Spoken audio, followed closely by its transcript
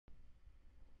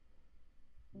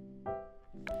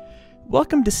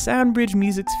Welcome to Soundbridge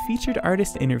Music's featured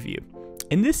artist interview.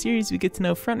 In this series, we get to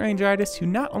know front-range artists who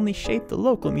not only shape the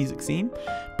local music scene,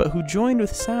 but who joined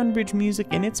with Soundbridge Music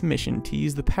in its mission to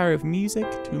use the power of music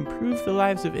to improve the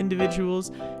lives of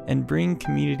individuals and bring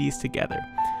communities together.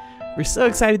 We're so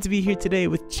excited to be here today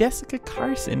with Jessica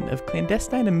Carson of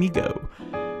Clandestine Amigo.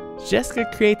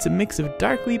 Jessica creates a mix of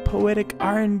darkly poetic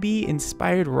R&B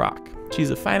inspired rock.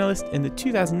 She's a finalist in the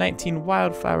 2019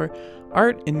 Wildflower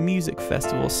Art and Music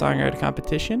Festival Songwriter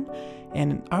Competition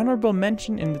and an honorable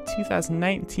mention in the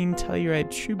 2019 Telluride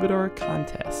Troubadour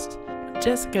Contest.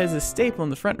 Jessica is a staple in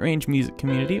the Front Range music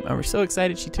community, and we're so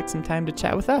excited she took some time to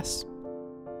chat with us.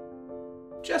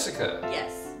 Jessica.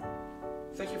 Yes.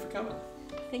 Thank you for coming.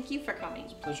 Thank you for coming.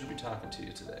 It's a pleasure to be talking to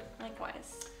you today.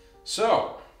 Likewise.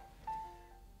 So,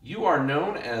 you are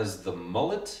known as the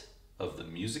mullet of the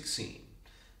music scene.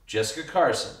 Jessica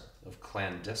Carson of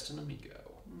Clandestine Amigo.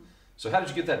 So how did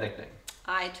you get that nickname?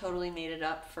 I totally made it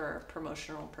up for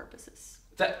promotional purposes.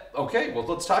 Okay, well,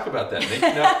 let's talk about that.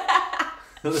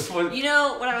 You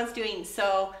know what I was doing?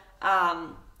 So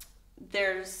I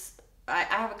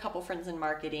have a couple friends in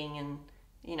marketing, and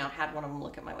had one of them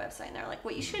look at my website, and they're like,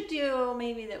 what you should do,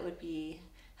 maybe that would be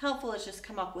helpful, is just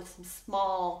come up with some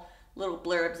small little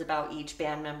blurbs about each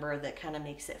band member that kind of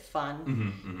makes it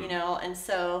fun, and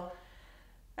so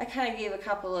I kind of gave a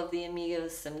couple of the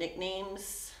Amigos some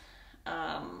nicknames,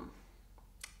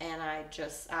 and I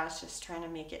was just trying to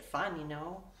make it fun,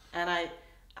 and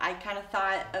I kind of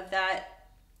thought of that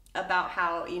about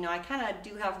how, I kind of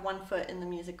do have one foot in the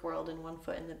music world and one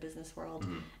foot in the business world,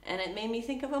 and it made me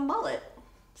think of a mullet.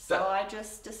 So I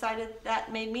just decided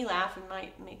that made me laugh and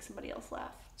might make somebody else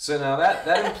laugh. So now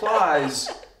that implies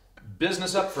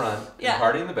business up front and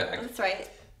party in the back. That's right.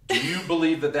 Do you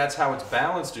believe that that's how it's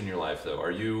balanced in your life, though?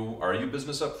 Are you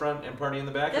business up front and party in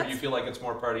the back, or do you feel like it's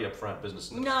more party up front, business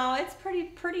in the back? No, it's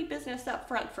pretty business up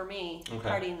front for me. Okay.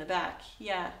 Party in the back.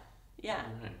 Yeah.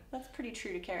 Right. That's pretty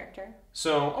true to character.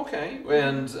 So, okay.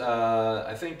 And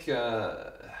I think,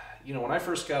 when I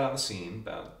first got on the scene,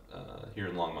 about here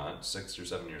in Longmont, 6 or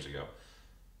 7 years ago,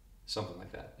 something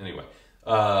like that. Anyway,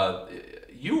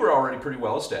 you were already pretty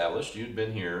well established. You'd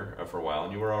been here for a while,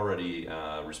 and you were already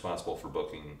responsible for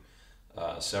booking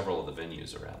several of the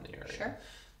venues around the area. Sure.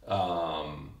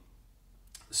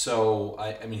 So,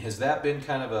 I mean, has that been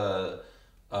kind of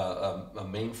a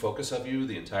main focus of you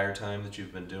the entire time that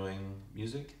you've been doing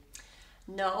music?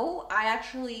 No, I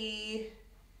actually,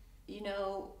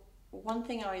 one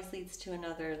thing always leads to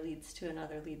another, leads to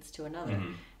another, leads to another.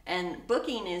 Mm-hmm. And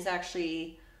booking is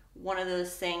actually one of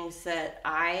those things that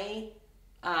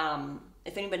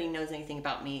if anybody knows anything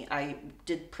about me, I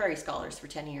did Prairie Scholars for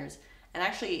 10 years. And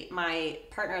actually, my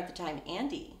partner at the time,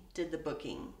 Andy, did the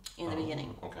booking in the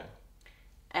beginning. Okay.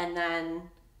 And then,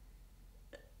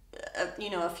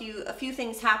 a few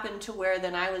things happened to where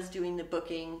then I was doing the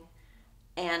booking.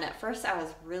 And at first I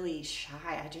was really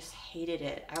shy. I just hated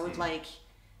it. I would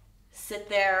sit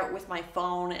there with my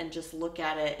phone and just look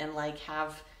at it and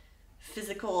have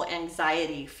physical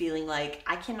anxiety, feeling like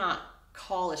I cannot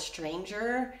call a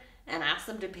stranger and ask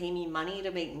them to pay me money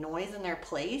to make noise in their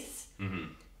place.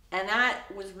 Mm-hmm. And that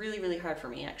was really, really hard for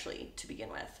me, actually, to begin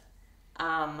with.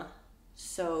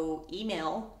 So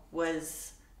email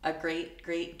was a great,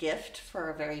 great gift for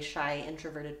a very shy,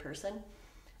 introverted person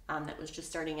that was just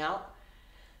starting out.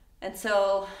 And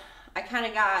so I kind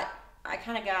of got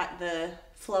the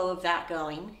flow of that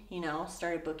going,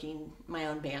 started booking my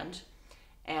own band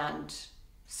and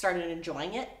started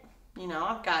enjoying it.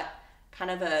 I've got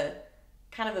kind of a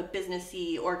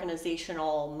businessy,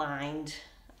 organizational mind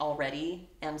already,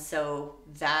 and so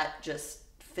that just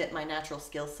fit my natural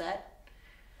skill set.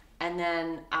 And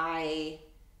then I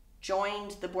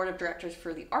joined the board of directors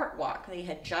for the Art Walk. They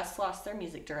had just lost their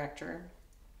music director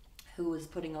who was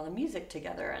putting all the music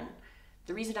together, and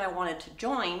the reason I wanted to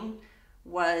join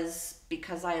was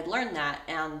because I had learned that,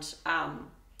 and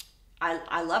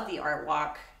I love the Art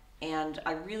Walk, and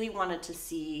I really wanted to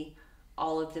see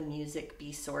all of the music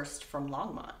be sourced from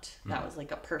Longmont. That was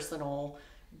a personal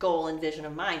goal and vision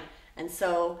of mine. And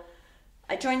so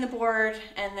I joined the board,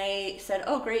 and they said,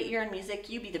 oh, great, you're in music,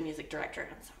 you be the music director.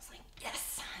 And so I was like,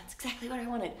 yes, that's exactly what I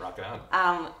wanted. Rock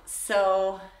on.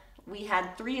 So we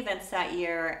had 3 events that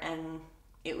year, and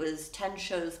it was 10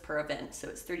 shows per event, so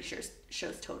it's 30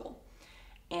 shows total.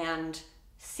 And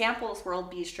Samples World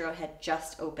Bistro had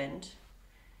just opened,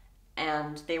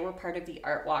 and they were part of the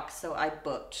Art Walk, so I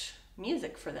booked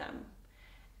music for them.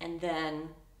 And then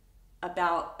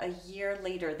about a year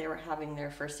later, they were having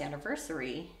their first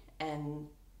anniversary, and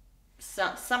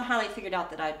somehow they figured out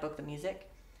that I'd booked the music.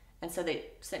 And so they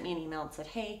sent me an email and said,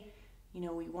 hey,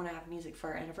 we want to have music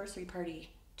for our anniversary party.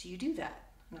 do you do that?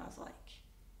 And I was like,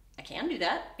 I can do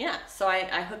that. Yeah. So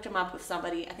I hooked him up with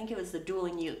somebody. I think it was the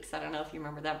Dueling Ukes. I don't know if you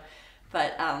remember them.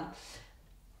 But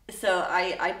so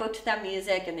I booked them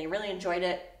music, and they really enjoyed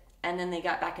it. And then they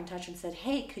got back in touch and said,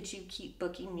 hey, could you keep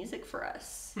booking music for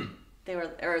us?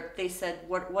 They said,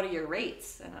 what are your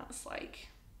rates? And I was like,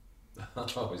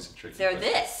 That's always a tricky they're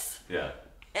question. this. Yeah.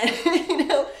 And,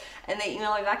 and they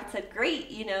emailed me back and said,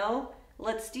 great,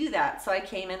 let's do that. So I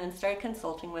came in and started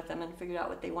consulting with them and figured out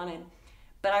what they wanted.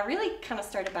 But I really kind of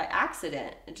started by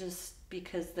accident, just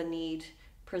because the need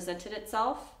presented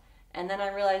itself. And then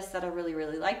I realized that I really,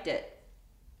 really liked it.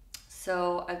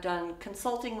 So I've done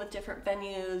consulting with different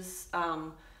venues.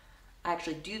 I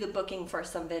actually do the booking for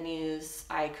some venues.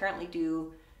 I currently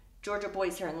do Georgia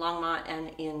Boys here in Longmont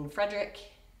and in Frederick,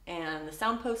 and the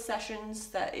Soundpost Sessions.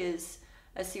 That is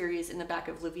a series in the back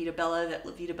of La Vida Bella that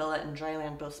La Vida Bella and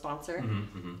Dryland both sponsor.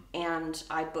 And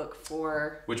I book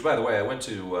for... Which, by the way, I went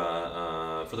to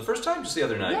for the first time just the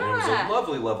other night. And it was a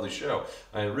lovely, lovely show.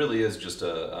 It really is just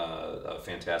a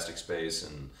fantastic space,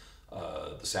 and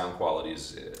the sound quality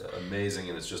is amazing,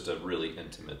 and it's just a really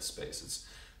intimate space.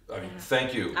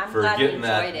 Thank you for getting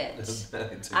that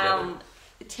together.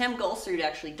 Tim Golsrud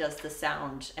actually does the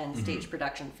sound and stage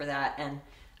production for that, and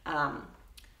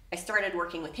I started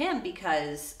working with him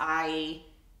because I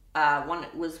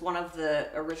was one of the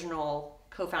original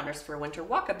co-founders for Winter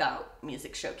Walkabout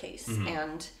Music Showcase,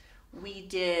 and we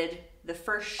did the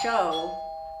first show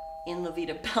in La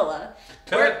Vida Bella.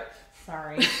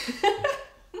 Sorry.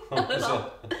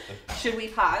 Should we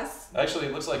pause? Actually,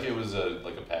 it looks like it was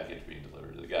like a package being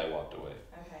delivered. The guy walked away.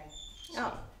 Okay.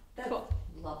 So. That's cool.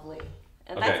 Lovely.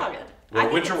 And Okay. that's all good.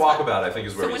 Well, Winter Walkabout, I think,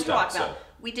 is where we stopped. So.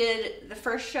 We did the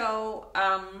first show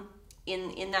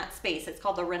in that space. It's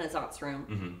called the Renaissance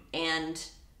Room. And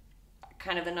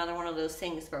kind of another one of those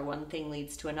things where one thing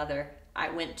leads to another. I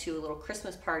went to a little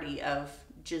Christmas party of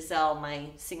Giselle, my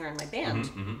singer in my band,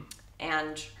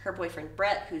 and her boyfriend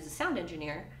Brett, who's a sound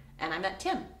engineer, and I met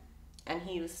Tim. And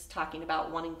he was talking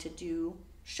about wanting to do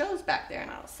shows back there. And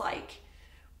I was like,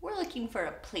 we're looking for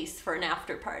a place for an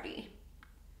after party.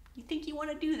 You think you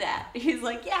want to do that? He's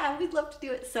like, yeah, we'd love to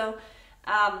do it. So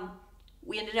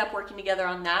we ended up working together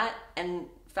on that and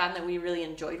found that we really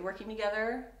enjoyed working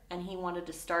together. And he wanted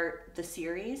to start the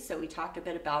series. So we talked a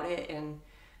bit about it. And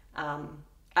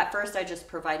at first I just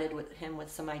provided him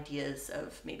with some ideas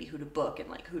of maybe who to book and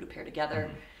like who to pair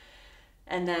together.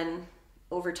 And then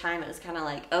over time it was kind of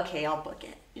like, okay, I'll book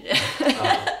it.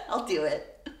 I'll do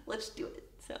it. Let's do it.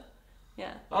 So,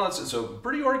 yeah. Oh, so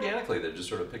pretty organically they just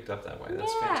sort of picked up that way.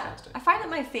 That's fantastic. I find that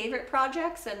my favorite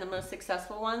projects and the most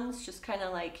successful ones just kind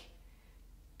of like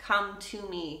come to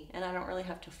me, and I don't really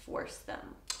have to force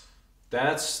them.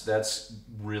 That's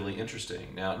really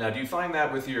interesting. Now, do you find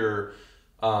that with your,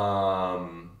 I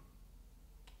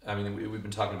mean, we've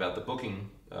been talking about the booking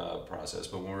process,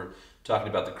 but when we're talking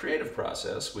about the creative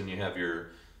process, when you have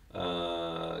your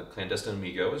Clandestine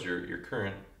Amigo as your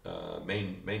current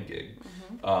main gig,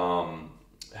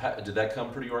 did that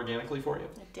come pretty organically for you?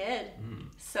 It did.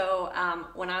 So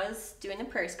when I was doing the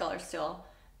Prairie Scholar still,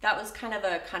 that was kind of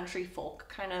a country folk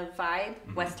kind of vibe.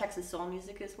 West Texas soul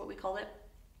music is what we called it.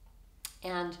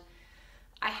 And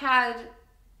I had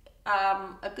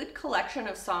a good collection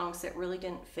of songs that really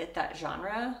didn't fit that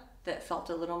genre, that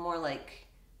felt a little more like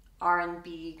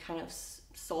R&B, kind of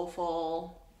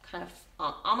soulful, kind of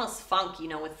almost funk,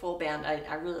 with full band.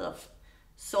 I really love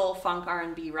soul, funk,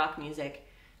 R&B, rock music.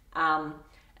 And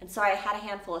so I had a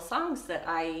handful of songs that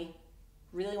I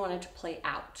really wanted to play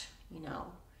out,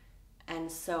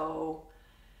 And so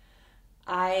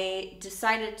I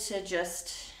decided to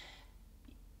just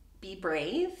be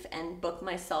brave and book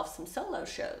myself some solo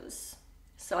shows.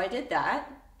 So I did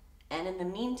that. And in the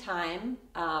meantime,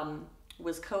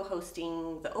 was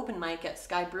co-hosting the open mic at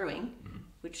Sky Brewing,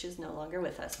 which is no longer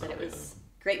with us, but it was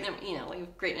great. We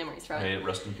have great memories from it. Hey,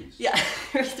 rest in peace. Yeah,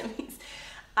 rest in peace.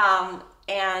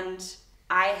 And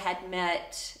I had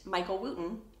met Michael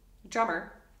Wooten,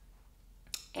 drummer,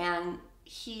 and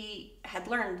he had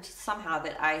learned somehow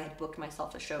that I had booked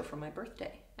myself a show for my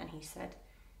birthday, and he said,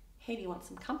 "Hey, do you want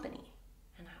some company?"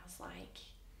 And I was like,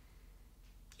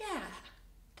 "Yeah,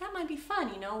 that might be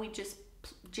fun." We just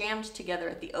jammed together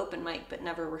at the open mic, but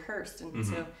never rehearsed, and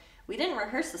so we didn't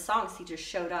rehearse the songs. He just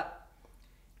showed up,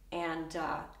 and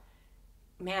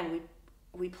man,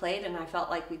 we played, and I felt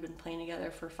like we'd been playing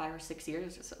together for 5 or 6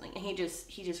 years or something. And he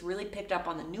just really picked up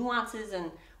on the nuances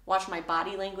and watched my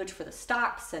body language for the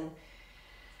stops, and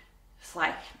it's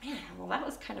like, man, well, that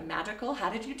was kind of magical.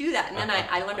 How did you do that? And then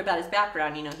I learned about his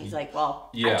background. He's like, well,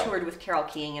 I toured with Carole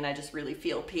King, and I just really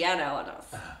feel piano. And I was,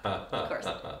 of course.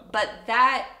 But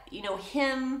that,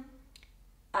 him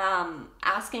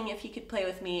asking if he could play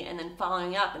with me, and then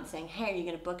following up and saying, hey, are you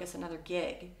going to book us another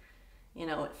gig? You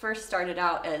know, it first started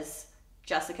out as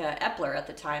Jessica Epler at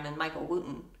the time and Michael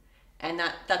Wooten. And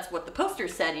that's what the poster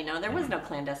said, you know. There was no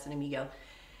Clandestine Amigo.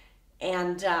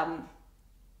 And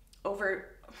over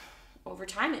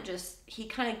time, he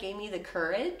kind of gave me the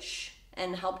courage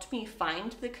and helped me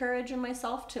find the courage in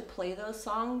myself to play those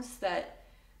songs that,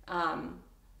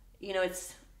 you know,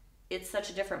 it's such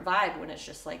a different vibe when it's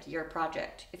just like your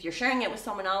project. If you're sharing it with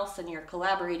someone else and you're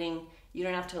collaborating, you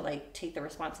don't have to like take the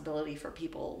responsibility for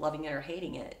people loving it or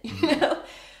hating it, you know.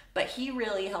 But he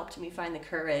really helped me find the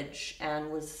courage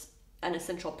and was an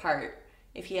essential part.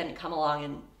 If he hadn't come along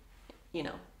and, you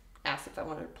know, asked if I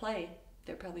wanted to play,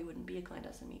 there probably wouldn't be a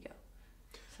Clandestine Amigo.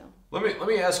 So let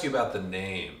me ask you about the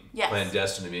name. Yes.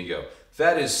 Clandestine Amigo.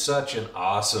 That is such an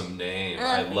awesome name.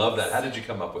 I love that. How did you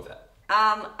come up with that?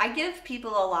 I give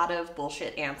people a lot of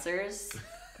bullshit answers,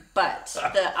 but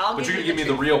you're gonna give me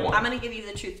the real one. I'm gonna give you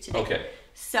the truth today. Okay.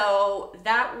 So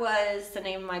that was the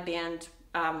name of my band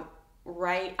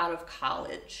right out of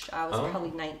college. I was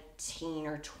probably 19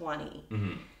 or 20.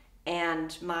 Mm-hmm.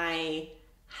 And my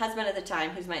husband at the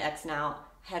time, who's my ex now,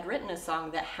 had written a song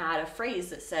that had a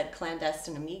phrase that said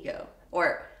Clandestine Amigo,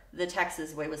 or the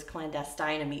Texas way was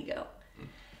Clandestine Amigo. Mm.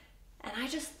 And I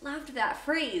just loved that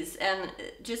phrase, and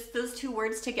just those two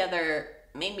words together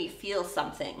made me feel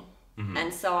something. Mm-hmm.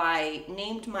 And so I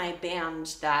named my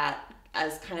band that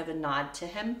as kind of a nod to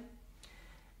him.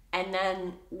 And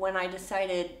then when I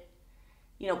decided,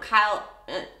 you know, Kyle,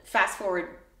 fast forward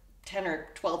 10 or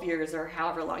 12 years or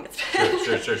however long it's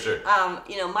been. Sure.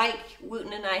 You know, Mike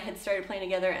Wooten and I had started playing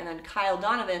together, and then Kyle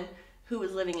Donovan, who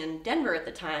was living in Denver at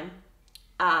the time,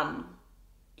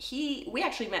 we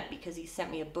actually met because he sent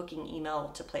me a booking email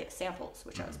to play at Samples,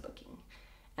 which I was booking.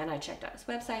 And I checked out his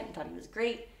website and thought he was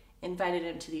great, invited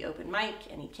him to the open mic,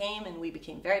 and he came, and we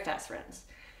became very fast friends.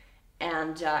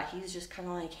 And he was just kind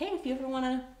of like, hey, if you ever want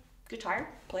a guitar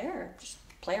player or just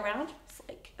play around, it's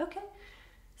like, okay.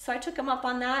 So I took him up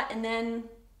on that, and then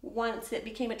once it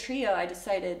became a trio, I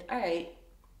decided, all right,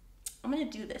 I'm going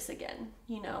to do this again.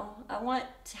 You know, I want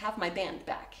to have my band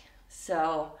back.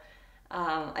 So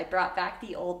I brought back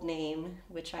the old name,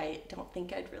 which I don't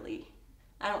think I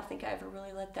ever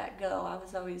really let that go. I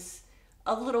was always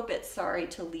a little bit sorry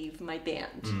to leave my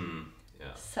band.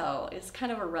 Yeah. So it's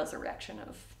kind of a resurrection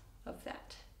of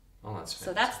that. Oh, that's fantastic.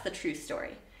 So that's the true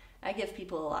story. I give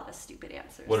people a lot of stupid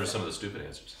answers. What are some of the stupid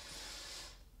answers?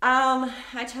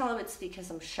 I tell them it's because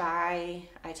I'm shy.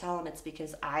 I tell them it's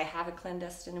because I have a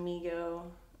Clandestine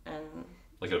Amigo, and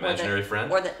like an imaginary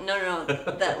friend, or that no,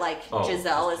 that like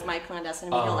Giselle is my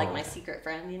Clandestine Amigo, like my secret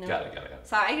friend. You know. Got it.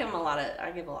 So I give a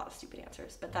lot of stupid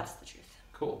answers, but that's the truth.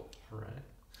 Cool. All right.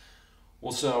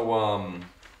 Well, so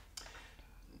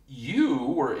you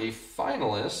were a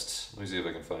finalist. Let me see if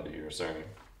I can find it here. Sorry.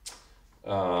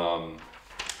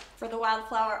 For the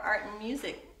Wildflower Art and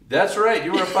Music. That's right.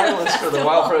 You were a finalist for the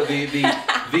Wildflower,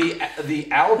 the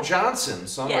Al Johnson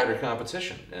songwriter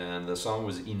competition, and the song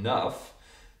was Enough.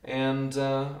 And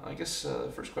I guess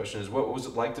the first question is, what was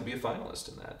it like to be a finalist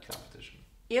in that competition?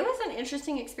 It was an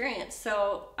interesting experience.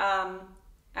 So I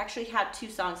actually had two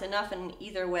songs, Enough and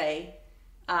Either Way.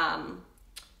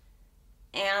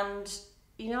 And,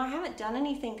 you know, I haven't done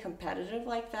anything competitive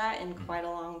like that in quite a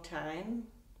long time.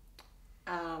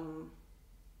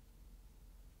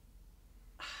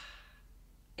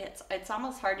 It's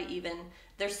almost hard to even,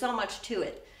 there's so much to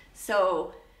it.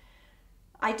 So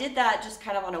I did that just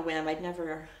kind of on a whim. I'd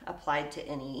never applied to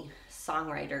any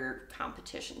songwriter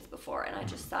competitions before, and I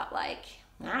just thought, like,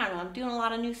 I don't know, I'm doing a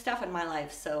lot of new stuff in my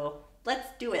life, so let's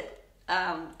do it.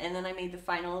 And then I made the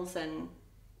finals, and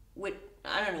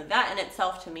I don't know, that in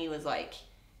itself to me was like,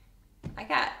 I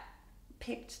got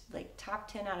picked like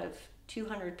top 10 out of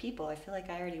 200 people. I feel like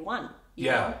I already won.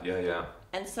 Yeah.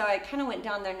 And so I kind of went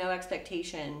down there, no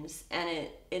expectations, and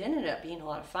it ended up being a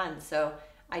lot of fun. So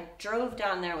I drove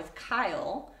down there with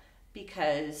Kyle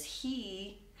because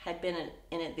he had been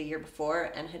in it the year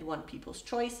before and had won People's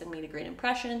Choice and made a great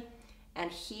impression.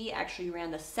 And he actually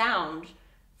ran the sound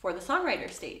for the songwriter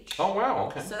stage. Oh, wow,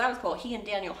 okay. So that was cool. He and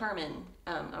Daniel Herman,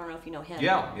 I don't know if you know him.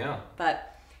 Yeah.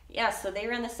 But yeah, so they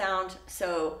ran the sound.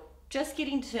 So just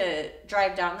getting to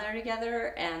drive down there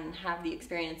together and have the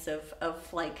experience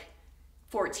of like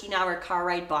 14-hour car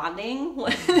ride bonding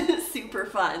was super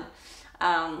fun.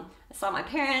 I saw my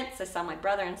parents, I saw my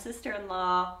brother and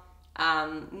sister-in-law.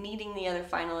 Meeting the other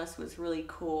finalists was really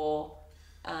cool.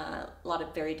 A lot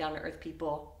of very down-to-earth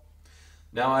people.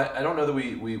 Now, I don't know that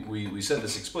we said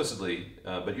this explicitly,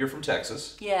 but you're from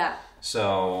Texas. Yeah.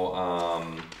 So,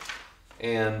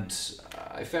 and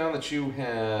I found that you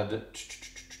had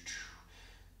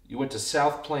you went to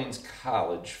South Plains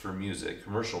College for music,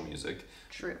 commercial music.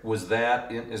 True. Was that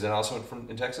is that also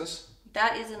in Texas?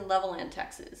 That is in Levelland,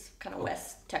 Texas, kind of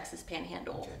West Texas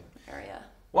Panhandle area.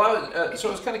 Well, so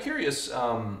I was kind of curious.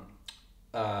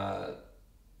 I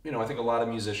think a lot of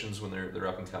musicians, when they're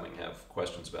up and coming, have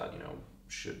questions about,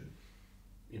 should,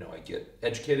 I get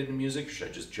educated in music, or should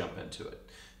I just jump into it?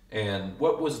 And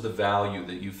what was the value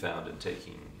that you found in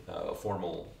taking a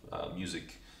formal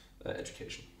music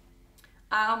education?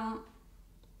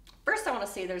 First, I want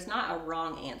to say there's not a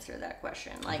wrong answer to that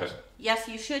question. Like, Okay. Yes,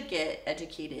 you should get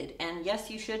educated, and yes,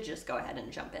 you should just go ahead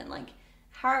and jump in. Like,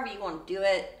 however you want to do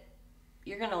it,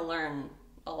 you're going to learn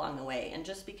along the way. And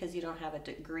just because you don't have a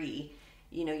degree,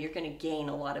 you're going to gain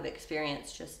a lot of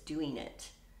experience just doing it.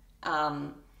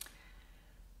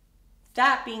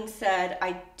 That being said,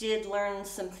 I did learn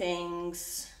some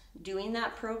things doing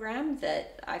that program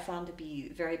that I found to be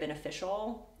very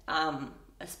beneficial,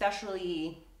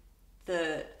 especially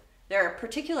there are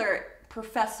particular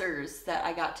professors that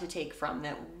I got to take from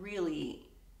that really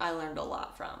I learned a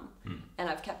lot from, and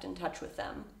I've kept in touch with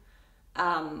them.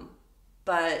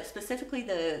 But specifically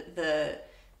the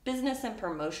business and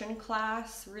promotion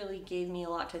class really gave me a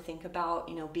lot to think about.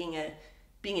 Being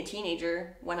a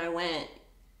teenager, when I went,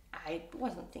 I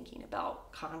wasn't thinking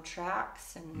about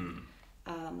contracts and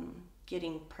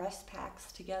getting press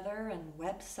packs together and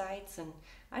websites, and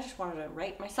I just wanted to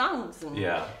write my songs and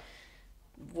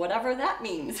whatever that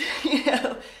means.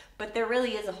 But there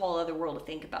really is a whole other world to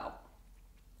think about,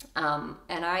 and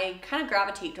I kind of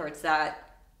gravitate towards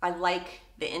that. I like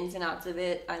the ins and outs of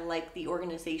it. I like the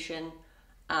organization.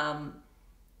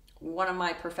 One of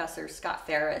my professors, Scott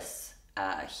Ferris,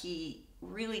 he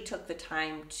really took the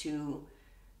time to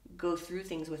go through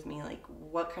things with me, like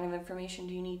what kind of information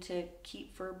do you need to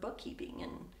keep for bookkeeping,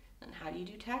 and how do you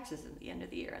do taxes at the end of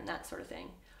the year, and that sort of thing.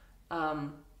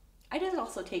 I did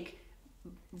also take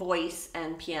voice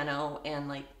and piano and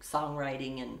like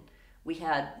songwriting, and we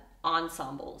had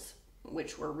ensembles,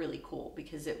 which were really cool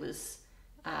because it was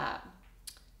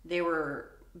they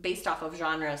were based off of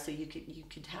genre, so you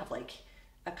could have like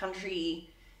a country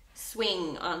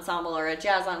swing ensemble or a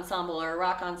jazz ensemble or a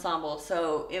rock ensemble.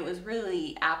 So it was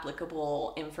really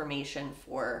applicable information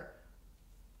for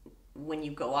when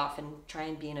you go off and try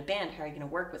and be in a band. How are you going to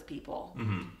work with people?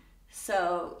 Mm-hmm.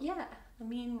 So yeah, I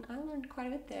learned quite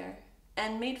a bit there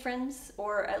and made friends,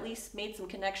 or at least made some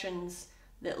connections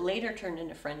that later turned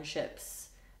into friendships.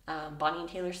 Bonnie and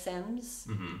Taylor Sims,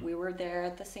 we were there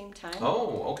at the same time.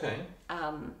 Oh, okay.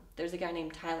 There's a guy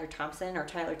named Tyler Thompson, or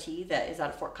Tyler T, that is out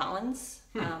of Fort Collins.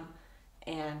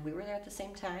 And we were there at the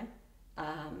same time.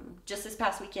 Just this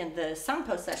past weekend, the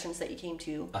Soundpost sessions that you came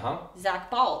to,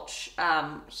 Zach Balch,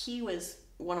 he was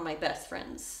one of my best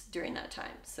friends during that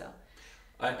time. So,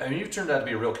 you've turned out to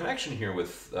be a real connection here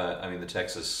with, the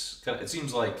Texas. It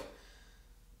seems like,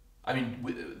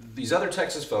 these other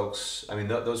Texas folks.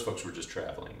 Those folks were just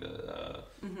traveling.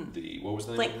 What was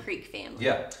the name? Flint Creek family.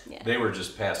 Yeah, they were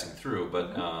just passing through,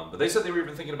 but they said they were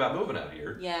even thinking about moving out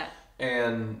here. Yeah.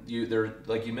 And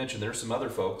like you mentioned, there's some other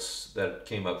folks that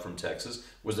came up from Texas.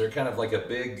 Was there kind of like a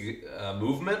big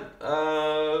movement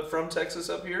from Texas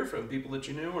up here, from people that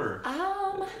you knew, or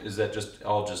is that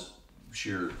all just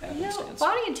sheer happenstance?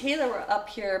 Bonnie and Taylor were up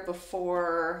here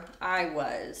before I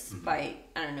was by,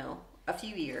 I don't know, a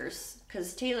few years,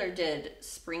 because Taylor did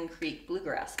Spring Creek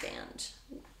Bluegrass Band,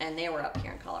 and they were up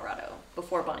here in Colorado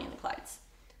before Bonnie and the Clydes.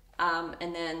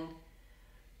 And then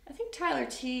I think Tyler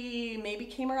T maybe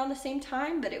came around the same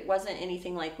time, but it wasn't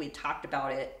anything like we talked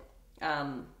about it.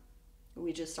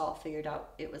 We just all figured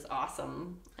out it was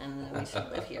awesome and that we should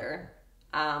live here.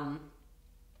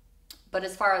 But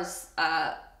as far as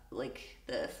like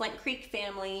the Flint Creek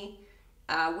family,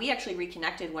 we actually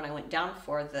reconnected when I went down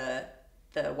for the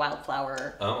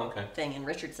wildflower thing in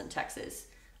Richardson, Texas.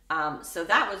 So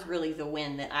that was really the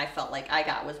win that I felt like I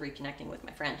got, was reconnecting with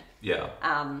my friend. Yeah.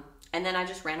 And then I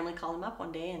just randomly called him up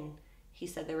one day, and he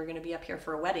said they were going to be up here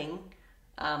for a wedding,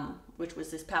 which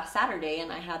was this past Saturday,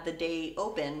 and I had the day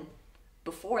open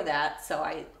before that, so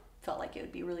I felt like it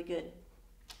would be a really good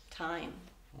time.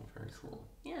 Oh, very cool.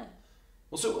 Yeah.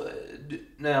 Well, so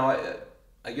now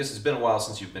I guess it's been a while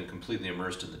since you've been completely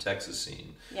immersed in the Texas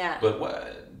scene. Yeah. But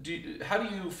how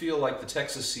do you feel like the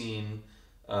Texas scene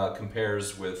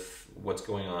compares with what's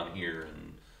going on here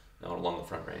and along the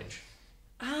Front Range?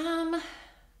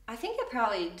 I think it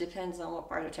probably depends on what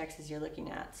part of Texas you're looking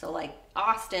at. So, like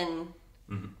Austin,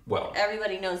 well,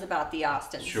 everybody knows about the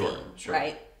Austin scene,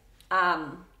 right?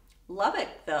 Lubbock,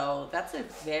 though, that's a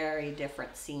very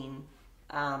different scene.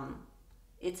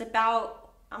 It's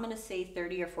about, I'm going to say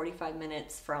 30 or 45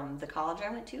 minutes from the college I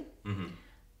went to.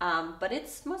 But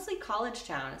it's mostly college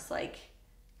town. It's like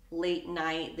late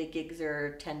night. The gigs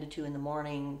are 10 to 2 in the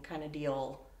morning kind of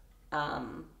deal.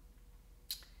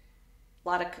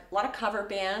 Lot of cover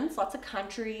bands, lots of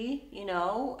country, you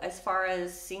know. As far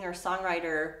as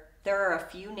singer-songwriter, there are a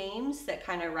few names that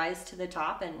kind of rise to the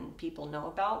top and people know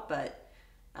about, but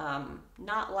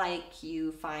not like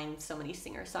you find so many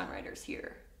singer-songwriters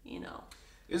here, you know.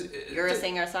 You're a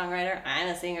singer-songwriter, I'm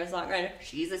a singer-songwriter,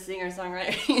 she's a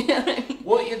singer-songwriter. You know what I mean?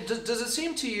 Well, does it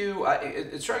seem to you,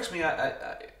 it strikes me,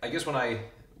 I guess when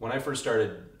I first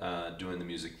started doing the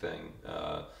music thing,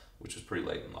 which was pretty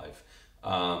late in life,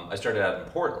 I started out in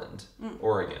Portland,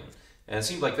 Oregon, and it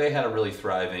seemed like they had a really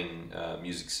thriving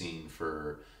music scene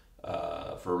for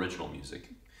original music.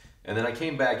 And then I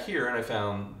came back here and I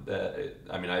found that,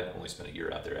 I'd only spent a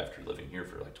year out there after living here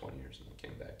for like 20 years, and then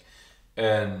came back.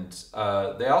 And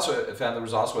they also found there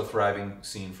was also a thriving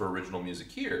scene for original music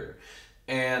here.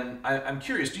 And I'm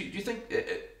curious, do you think,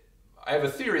 I have a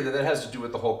theory that has to do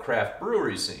with the whole craft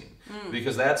brewery scene,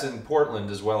 because that's in Portland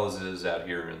as well as it is out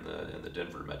here in the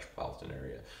Denver metropolitan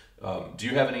area. Do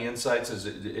you have any insights? Is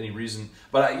it any reason?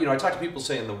 But I talk to people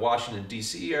saying the Washington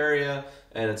D.C. area,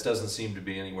 and it doesn't seem to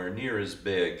be anywhere near as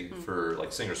big for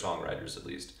like singer-songwriters at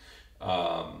least.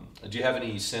 Do you have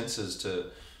any sense as to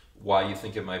why you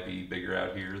think it might be bigger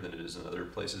out here than it is in other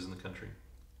places in the country?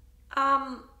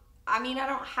 I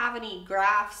don't have any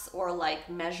graphs or like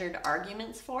measured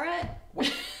arguments for it.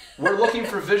 We're looking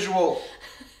for visual.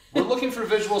 We're looking for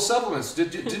visual supplements.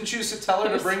 Didn't you tell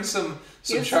her to bring some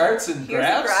charts and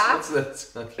graphs?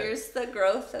 That's okay. Here's the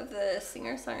growth of the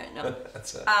singer-songwriter. No.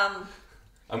 That's it.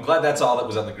 I'm glad that's all that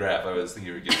was on the graph. I was thinking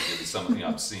you were giving me something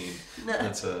obscene.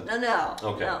 No.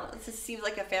 Okay. No, this seems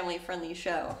like a family-friendly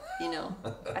show. You know,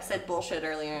 I said bullshit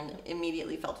earlier and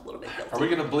immediately felt a little bit guilty. Are we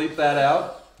going to bleep that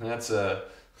out? That's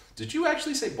Did you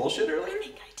actually say bullshit earlier? I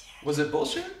think I did. Was it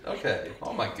bullshit? Okay.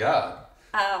 Oh my God.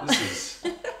 This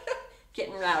is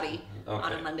getting rowdy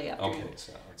on a Monday afternoon. Okay.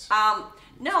 So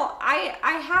no,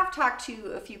 I have talked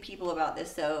to a few people about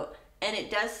this though, and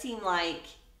it does seem like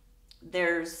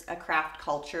there's a craft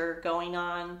culture going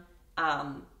on.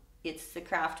 It's the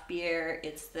craft beer,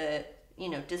 it's the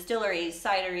distilleries,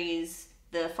 cideries,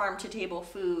 the farm to table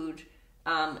food,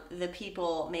 the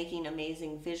people making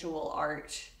amazing visual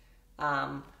art,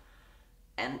 and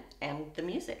the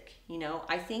music.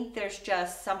 I think there's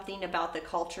just something about the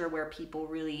culture where people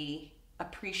really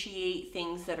appreciate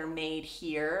things that are made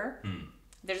here.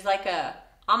 There's like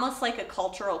almost like a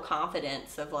cultural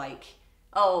confidence of like,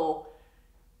 oh,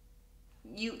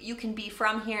 you can be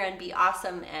from here and be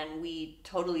awesome and we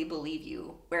totally believe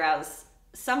you. Whereas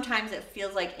sometimes it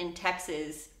feels like in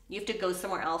Texas, you have to go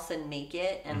somewhere else and make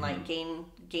it and like gain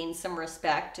some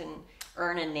respect and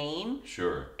earn a name.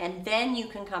 Sure. And then you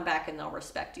can come back and they'll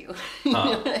respect you. You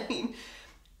know what I mean?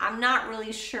 I'm not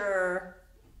really sure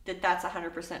that that's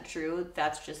 100% true.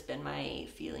 That's just been my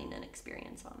feeling and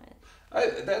experience on it.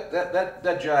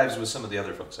 That jives with some of the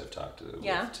other folks I've talked to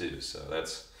with too. So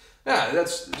that's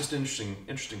just an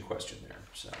interesting question there.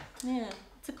 So yeah,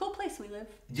 it's a cool place we live.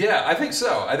 Yeah, I think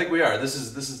so. I think we are. This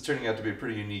is turning out to be a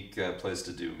pretty unique place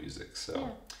to do music.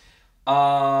 So,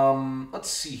 let's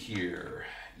see here.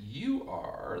 You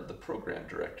are the program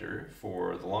director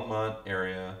for the Longmont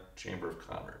Area Chamber of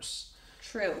Commerce.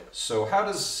 True. So how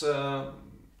does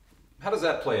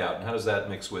that play out, and how does that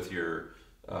mix with your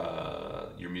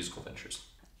musical ventures?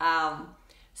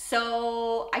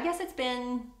 So I guess it's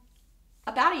been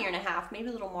about a year and a half, maybe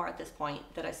a little more at this point,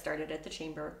 that I started at the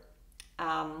chamber.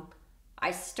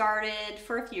 I started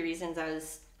for a few reasons. I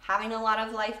was having a lot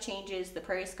of life changes. The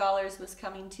Prairie Scholars was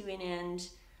coming to an end.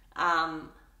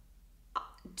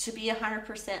 To be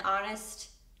 100% honest,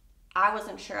 I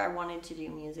wasn't sure I wanted to do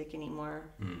music anymore.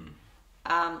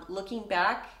 Looking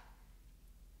back,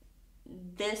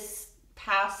 this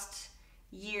past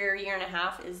year and a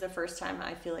half is the first time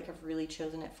I feel like I've really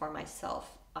chosen it for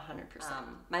myself 100%.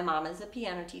 My mom is a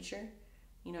piano teacher.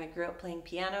 I grew up playing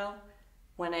piano.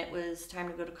 When it was time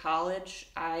to go to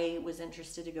college, I was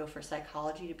interested to go for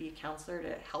psychology, to be a counselor,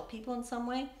 to help people in some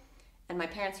way. And my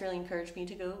parents really encouraged me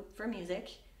to go for music.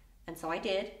 And so I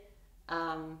did.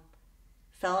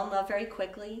 Fell in love very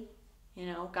quickly,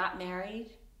 got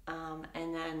married,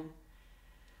 and then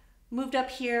moved up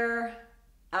here.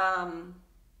 I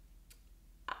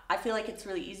feel like it's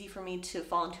really easy for me to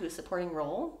fall into a supporting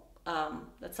role.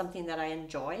 That's something that I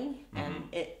enjoy, and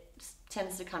it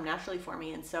tends to come naturally for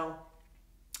me. And so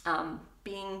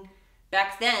being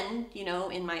back then,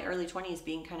 in my early 20s,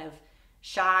 being kind of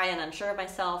shy and unsure of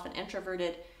myself and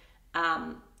introverted,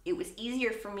 it was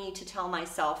easier for me to tell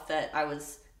myself that I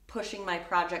was pushing my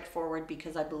project forward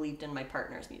because I believed in my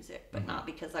partner's music, but not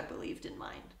because I believed in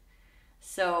mine.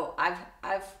 So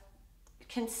I've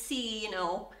can see, you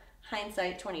know,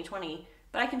 hindsight 2020,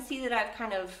 but I can see that I've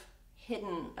kind of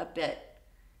hidden a bit,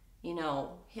 you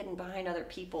know, hidden behind other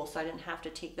people, so I didn't have to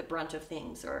take the brunt of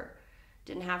things or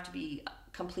didn't have to be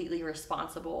completely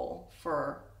responsible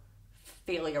for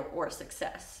failure or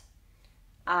success.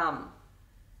 And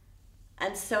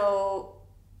so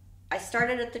I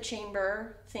started at the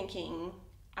chamber thinking,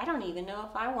 I don't even know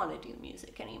if I want to do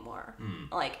music anymore.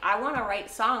 Like, I want to write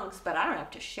songs, but I don't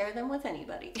have to share them with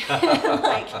anybody.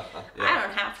 Like, I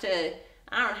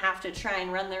don't have to try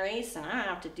and run the race, and I don't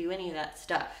have to do any of that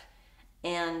stuff.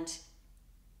 And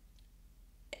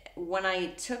when I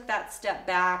took that step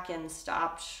back and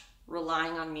stopped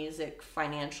relying on music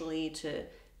financially to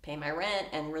pay my rent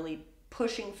and really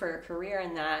pushing for a career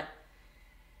in that,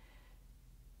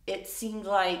 it seemed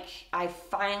like I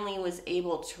finally was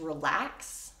able to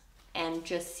relax and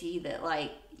just see that,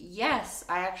 like, yes,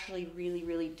 I actually really,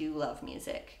 really do love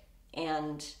music.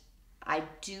 And I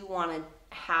do want to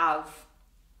have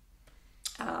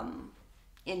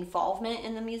involvement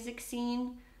in the music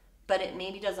scene, but it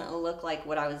maybe doesn't look like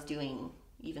what I was doing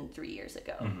even 3 years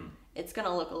ago. It's going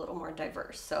to look a little more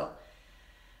diverse. So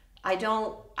I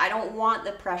don't want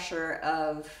the pressure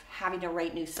of having to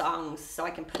write new songs so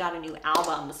I can put out a new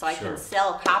album, so I can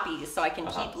sell copies, so I can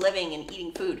keep living and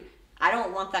eating food. I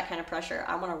don't want that kind of pressure.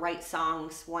 I want to write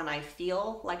songs when I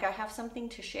feel like I have something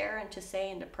to share and to say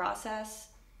and to process.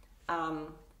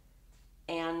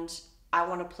 And I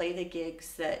want to play the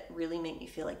gigs that really make me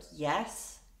feel like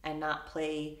yes, and not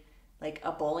play like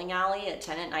a bowling alley at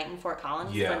 10 at night in Fort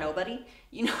Collins for nobody.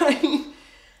 You know what I mean?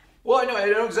 Well, I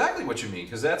know exactly what you mean,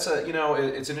 because that's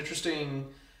it's an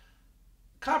interesting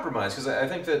compromise, because I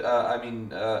think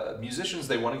that musicians,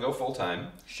 they want to go full time.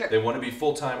 Sure. They want to be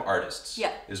full time artists.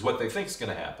 Yeah. Is what they think is going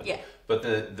to happen. Yeah. But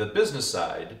the business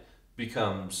side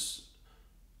becomes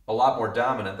a lot more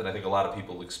dominant than I think a lot of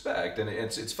people expect, and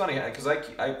it's funny because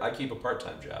I keep a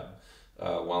part-time job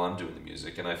while I'm doing the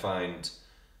music, and I find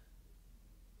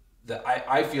that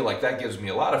I feel like that gives me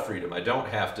a lot of freedom. I don't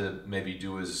have to maybe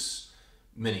do as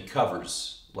many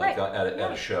covers like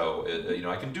at a show.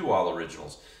 I can do all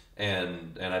originals,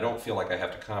 and I don't feel like I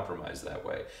have to compromise that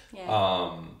way.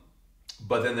 Yeah.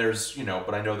 But then there's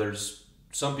but I know there's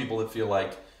some people that feel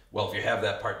like, well, if you have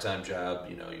that part-time job,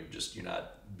 you're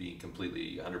not being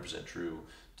completely 100% true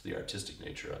to the artistic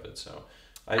nature of it. So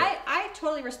I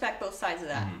totally respect both sides of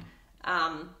that.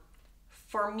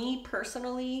 For me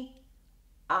personally,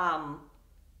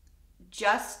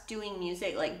 just doing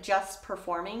music, like just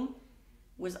performing,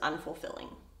 was unfulfilling.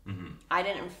 I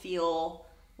didn't feel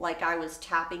like I was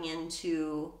tapping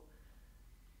into,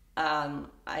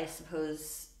 I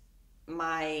suppose,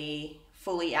 my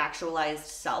fully actualized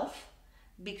self,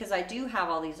 because I do have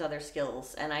all these other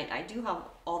skills, and I do have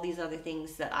all these other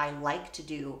things that I like to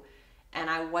do, and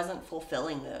I wasn't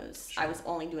fulfilling those. Sure. I was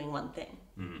only doing one thing.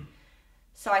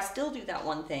 So I still do that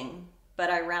one thing,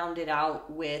 but I round it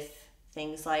out with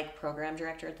things like program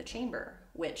director at the chamber,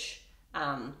 which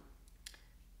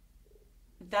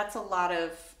that's a lot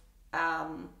of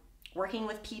working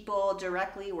with people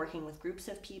directly, working with groups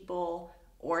of people,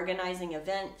 organizing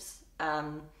events,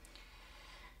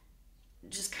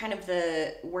 just kind of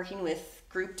the working with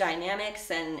group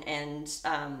dynamics and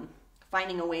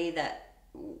finding a way that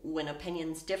when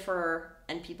opinions differ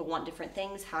and people want different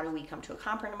things, how do we come to a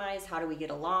compromise? How do we get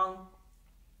along?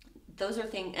 Those are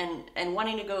things, and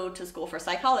wanting to go to school for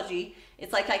psychology,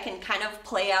 it's like I can kind of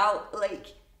play out like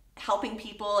helping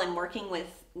people and working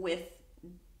with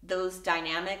those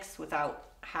dynamics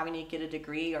without having to get a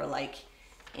degree or like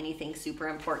anything super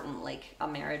important like a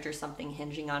marriage or something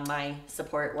hinging on my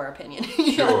support or opinion.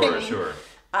 Sure.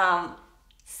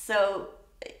 So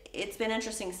it's been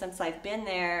interesting since I've been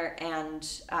there, and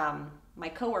my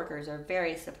coworkers are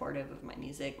very supportive of my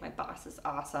music. My boss is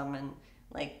awesome and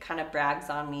like kind of brags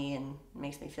on me and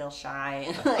makes me feel shy.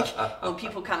 And like when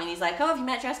people come in, he's like, "Oh, have you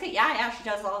met Jessica? Yeah, she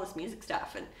does all this music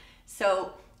stuff." And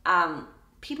so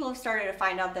people have started to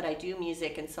find out that I do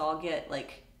music, and so I'll get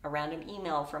like a random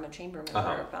email from a chamber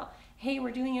member about, "Hey,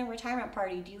 we're doing a retirement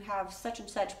party. Do you have such and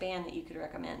such band that you could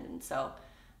recommend?" And so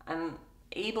I'm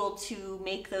able to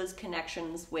make those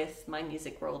connections with my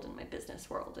music world and my business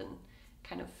world and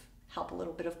kind of help a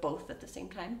little bit of both at the same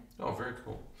time. Oh, very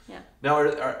cool. Yeah. Now,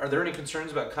 are there any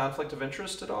concerns about conflict of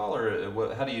interest at all,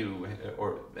 or how do you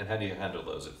handle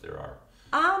those if there are?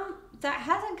 That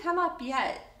hasn't come up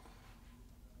yet.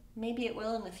 Maybe it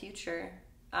will in the future.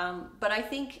 But I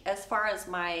think as far as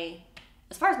my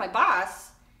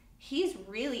boss, he's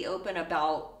really open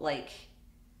about like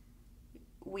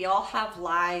we all have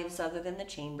lives other than the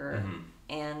chamber,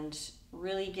 and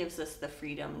really gives us the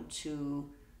freedom to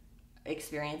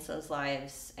experience those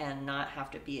lives and not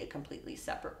have to be a completely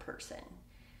separate person.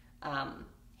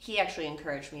 He actually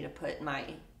encouraged me to put my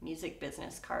music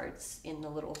business cards in the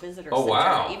little visitor center,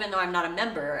 wow. even though I'm not a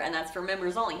member, and that's for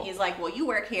members only. He's like, well, you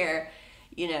work here,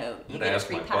 you know, you get a ask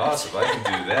free my pass. boss if I can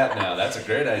do that now. That's a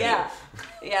great idea.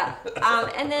 Yeah.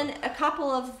 And then a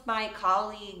couple of my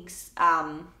colleagues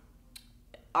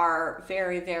are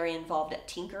very, very involved at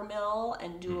Tinkermill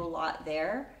and do a lot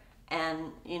there.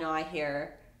 And, you know, I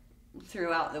hear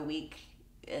throughout the week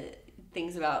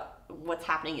things about what's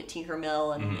happening at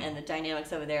Tinkermill and the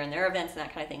dynamics over there and their events and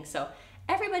that kind of thing. So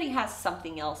everybody has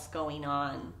something else going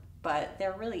on, but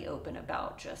they're really open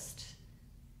about just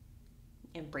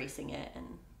embracing it, and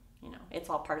you know, it's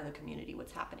all part of the community,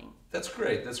 what's happening. That's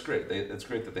great. That's great. That's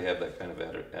great that they have that kind of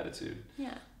attitude.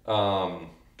 Yeah.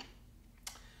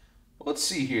 Let's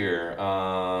see here.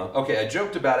 Okay, I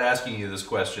joked about asking you this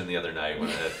question the other night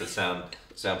at the sound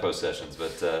post sessions,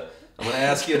 but I'm going to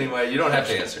ask you anyway. You don't have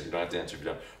to answer. You don't have to answer if you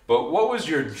don't. But what was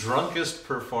your drunkest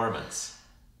performance?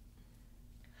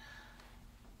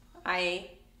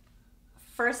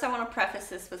 First, I want to preface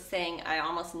this with saying I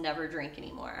almost never drink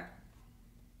anymore.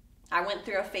 I went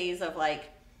through a phase of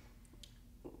like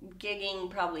gigging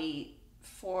probably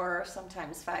 4,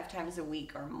 sometimes 5 times a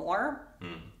week or more.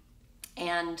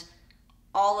 And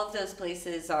all of those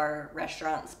places are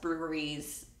restaurants,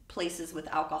 breweries, places with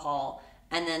alcohol.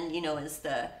 And then, you know, as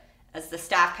the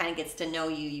staff kind of gets to know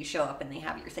you, you show up and they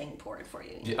have your thing poured for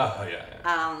you.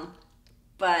 Yeah.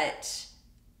 But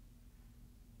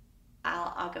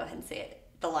I'll go ahead and say it.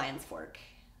 The Lion's Fork.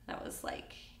 That was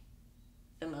like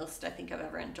the most I think I've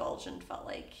ever indulged and felt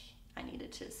like I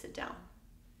needed to sit down.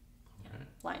 Yeah. Right.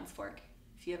 Lion's Fork.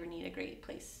 If you ever need a great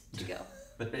place to go.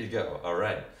 There you go. All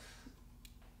right.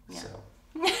 Yeah. So,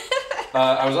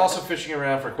 I was also fishing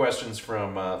around for questions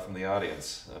from the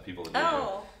audience, people that knew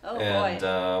you. And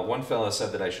boy. One fella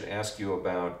said that I should ask you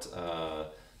about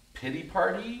pity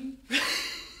party.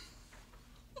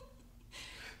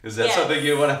 Is that something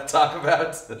you want to talk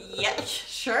about? Yeah,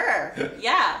 sure.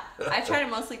 Yeah. I try to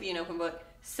mostly be an open book.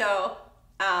 So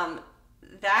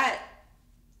that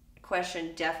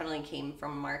question definitely came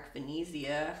from Mark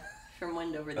Venezia from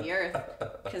Wind Over the Earth,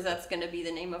 because that's going to be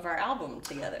the name of our album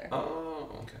together. Oh,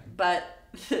 okay. But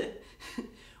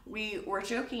we were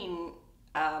joking,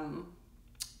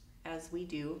 as we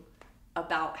do,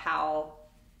 about how,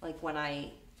 like, when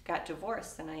I got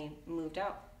divorced and I moved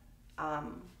out, I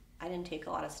didn't take a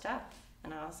lot of stuff.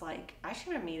 And I was like, I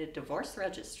should have made a divorce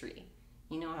registry.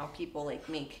 You know how people like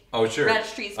make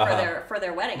registries for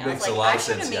their wedding. I was like, I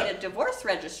should have made a divorce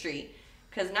registry,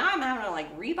 because now I'm having to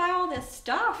like rebuy all this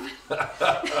stuff.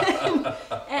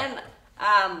 and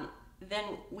then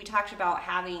we talked about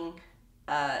having,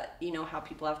 you know, how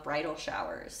people have bridal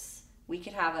showers. We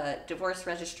could have a divorce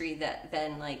registry that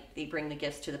then like they bring the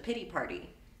gifts to the pity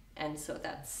party, and so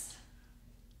that's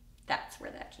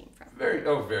where that came from.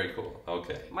 Very cool.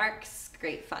 Okay. Mark's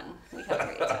great fun. We have a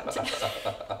great time together.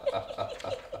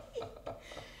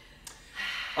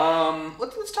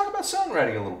 Let's talk about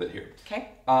songwriting a little bit here.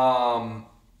 Okay.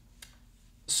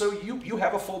 So you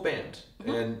have a full band,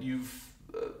 and you've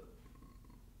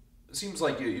seems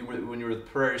like you when you were the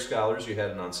Prairie Scholars, you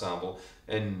had an ensemble,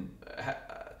 and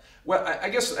well, I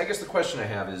guess the question I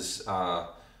have is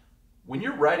when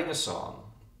you're writing a song,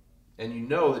 and you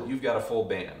know that you've got a full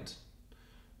band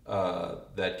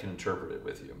that can interpret it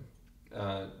with you,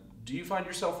 do you find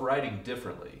yourself writing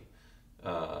differently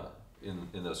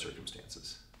in those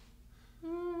circumstances?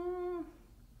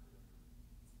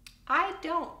 I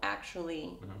don't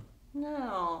actually.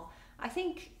 No. I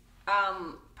think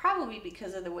probably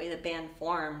because of the way the band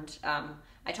formed.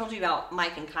 I told you about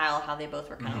Mike and Kyle, how they both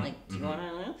were kind of like, do you want to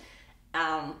know?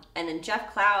 And then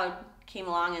Jeff Cloud came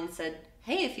along and said,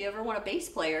 hey, if you ever want a bass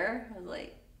player, I was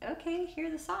like, okay, here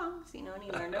are the songs, you know, and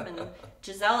he learned them. And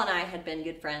Giselle and I had been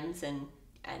good friends, and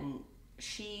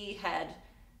she had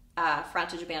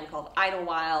fronted a band called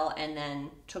Idlewild, and then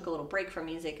took a little break from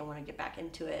music and wanted to get back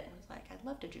into it. And I was like, I'd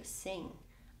love to just sing.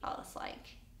 I was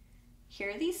like, here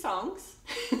are these songs.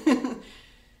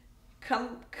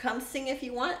 Come sing if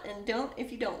you want, and don't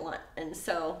if you don't want. And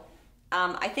so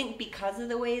I think because of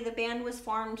the way the band was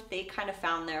formed, they kind of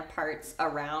found their parts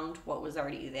around what was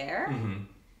already there.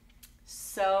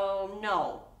 So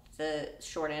no, the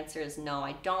short answer is no.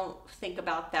 I don't think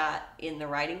about that in the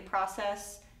writing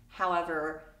process.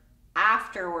 However,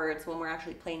 afterwards, when we're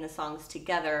actually playing the songs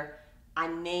together, I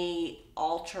may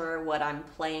alter what I'm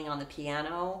playing on the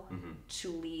piano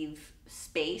to leave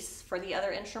space for the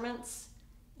other instruments.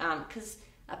 Because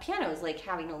a piano is like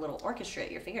having a little orchestra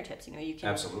at your fingertips. You know, you can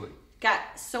Absolutely. got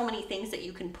so many things that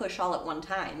you can push all at one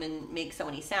time and make so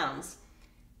many sounds.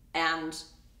 And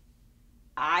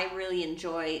I really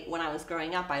enjoy, when I was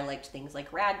growing up, I liked things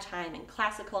like ragtime and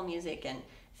classical music and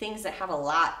things that have a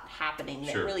lot happening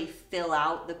that Sure. really fill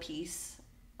out the piece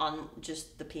on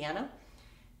just the piano.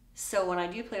 So when I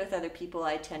do play with other people,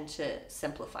 I tend to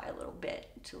simplify a little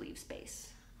bit to leave space.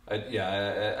 I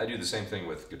do the same thing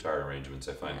with guitar arrangements.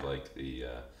 I find like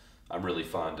I'm really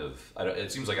fond of.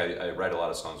 It seems like I write a lot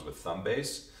of songs with thumb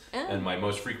bass, and my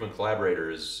most frequent collaborator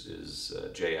is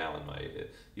Jay Allen.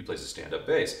 He plays a stand-up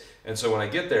bass, and so when I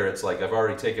get there, it's like I've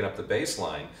already taken up the bass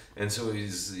line, and so we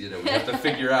have to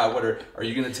figure out what are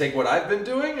you going to take what I've been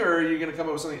doing, or are you going to come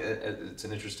up with something? It's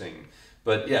an interesting,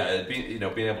 but yeah, being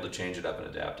able to change it up and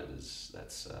adapt it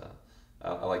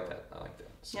I like that. I like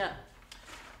that. So. Yeah.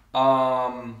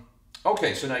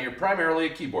 Okay, so now you're primarily a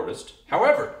keyboardist.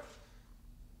 However,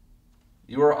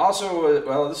 you are also,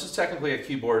 well, this is technically a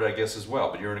keyboard, I guess, as well,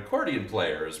 but you're an accordion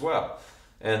player as well.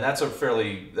 And that's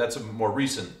a more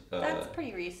recent... That's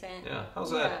pretty recent. Yeah. How's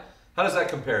that? How does that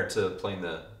compare to playing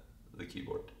the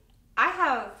keyboard? I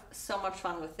have so much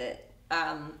fun with it.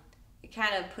 It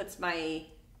kind of puts my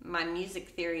music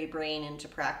theory brain into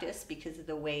practice because of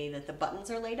the way that the buttons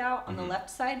are laid out on the left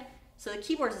side. So the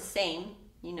keyboard's the same,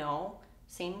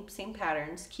 same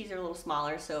patterns. Keys are a little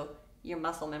smaller, so your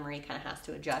muscle memory kind of has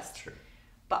to adjust. Sure.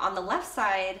 But on the left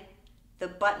side, the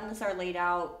buttons are laid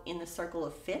out in the circle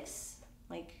of fifths,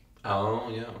 like Oh,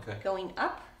 yeah, okay. going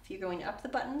up. If you're going up the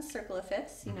buttons, circle of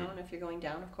fifths, and if you're going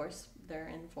down, of course, they're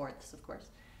in fourths, of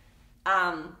course.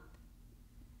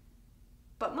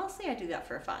 But mostly I do that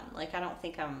for fun. Like, I don't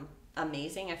think I'm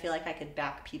amazing. I feel like I could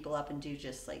back people up and do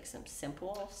just like some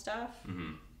simple stuff.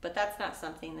 But that's not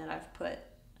something that I've put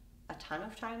a ton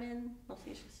of time in.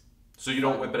 Mostly it's just So you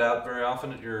don't whip it out very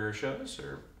often at your shows,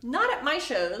 or? not at my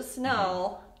shows,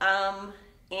 no.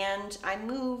 And I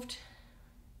moved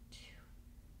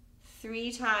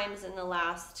 3 times in the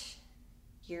last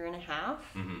year and a half.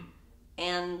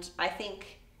 And I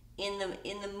think in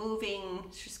the moving,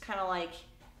 it's just kind of like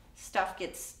stuff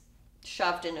gets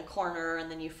shoved in a corner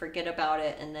and then you forget about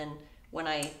it. And then when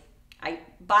I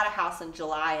bought a house in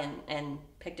July and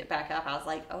picked it back up, I was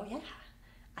like, oh yeah,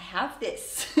 I have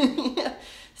this.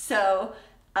 So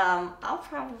I'll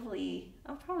probably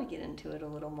get into it a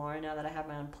little more now that I have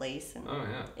my own place. And Oh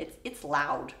yeah. it's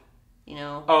loud,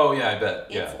 Oh yeah, I bet.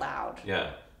 It's loud.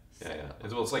 Yeah. Yeah.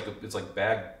 Well, it's like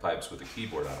bagpipes with a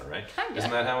keyboard on it, right? Kinda.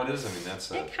 Isn't that how it is? I mean, that's.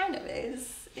 It kind of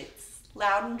is. It's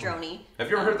loud and drony. Have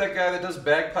you ever heard that guy that does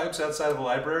bagpipes outside of a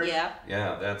library? Yeah.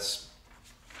 Yeah, that's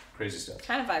crazy stuff.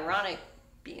 Kind of ironic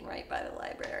being right by the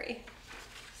library.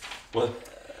 Well,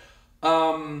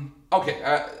 okay.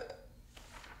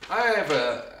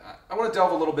 I want to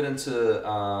delve a little bit into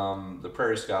the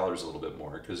Prairie Scholars a little bit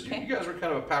more because you guys were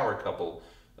kind of a power couple.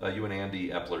 You and Andy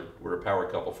Epler were a power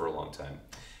couple for a long time.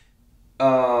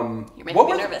 You're making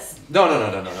me nervous. No.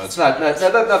 It's not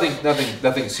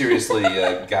nothing seriously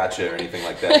gotcha or anything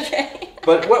like that. Okay.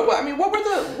 But what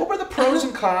were the pros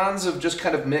and cons of just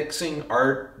kind of mixing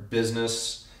art,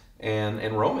 business,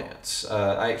 and romance?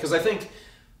 Because I think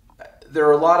there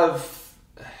are a lot of,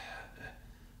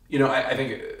 I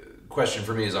think a question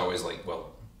for me is always like,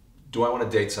 well, do I want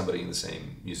to date somebody in the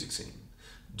same music scene?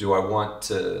 Do I want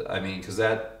to? I mean, because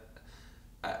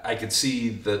I could see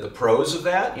the pros of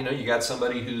that. You got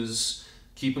somebody who's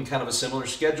keeping kind of a similar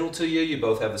schedule to you. You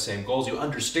both have the same goals. You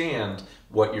understand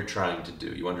what you're trying to do.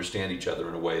 You understand each other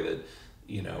in a way that,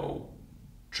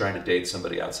 trying to date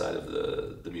somebody outside of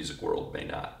the music world may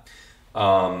not.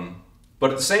 But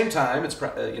at the same time, it's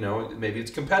maybe it's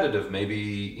competitive.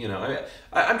 Maybe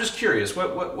I'm just curious.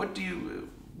 What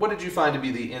did you find to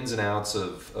be the ins and outs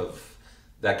of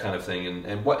that kind of thing,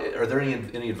 and what are there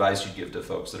any advice you'd give to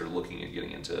folks that are looking at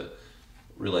getting into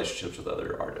relationships with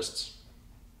other artists?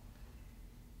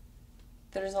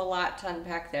 There's a lot to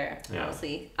unpack there, Yeah.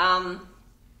 honestly.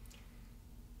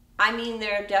 I mean,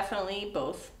 there are definitely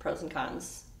both pros and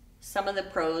cons. Some of the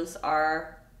pros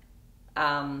are,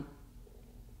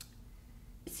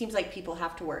 it seems like people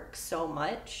have to work so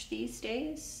much these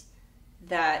days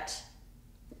that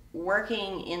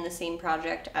working in the same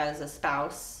project as a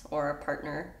spouse or a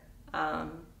partner,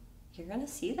 you're going to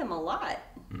see them a lot,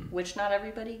 which not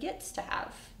everybody gets to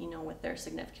have, with their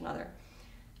significant other.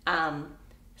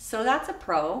 So that's a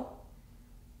pro.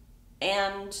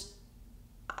 And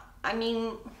I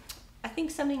mean, I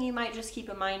think something you might just keep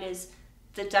in mind is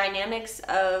the dynamics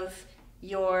of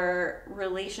your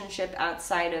relationship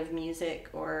outside of music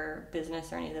or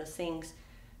business or any of those things.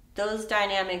 Those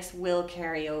dynamics will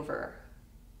carry over.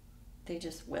 They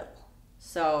just will.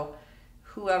 So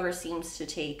whoever seems to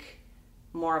take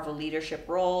more of a leadership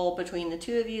role between the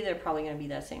two of you, they're probably going to be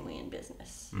that same way in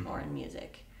business or in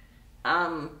music.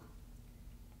 I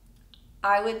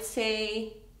would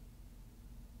say,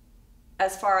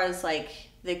 as far as like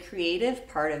the creative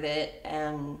part of it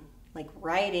and like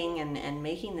writing and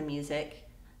making the music,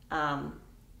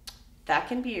 that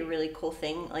can be a really cool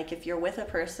thing. Like if you're with a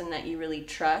person that you really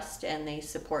trust and they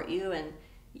support you and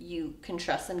you can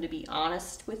trust them to be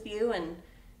honest with you and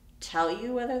tell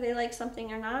you whether they like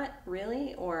something or not,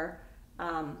 really, or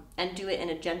and do it in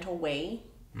a gentle way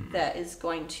that is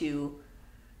going to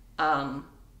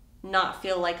not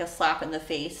feel like a slap in the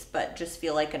face, but just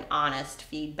feel like an honest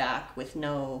feedback with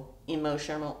no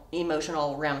emotional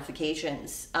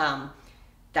ramifications.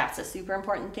 That's a super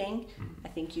important thing. I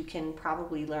think you can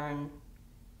probably learn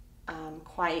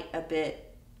quite a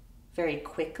bit very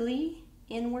quickly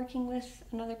in working with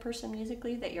another person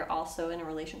musically that you're also in a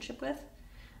relationship with.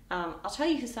 I'll tell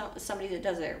you somebody that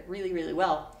does it really, really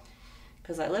well,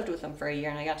 because I lived with them for a year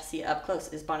and I got to see it up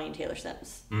close, is Bonnie and Taylor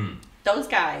Sims. Those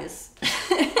guys,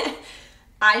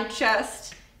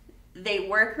 they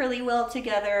work really well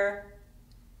together.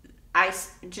 I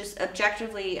just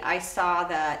objectively, I saw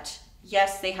that,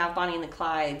 yes, they have Bonnie and the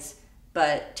Clydes,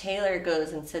 but Taylor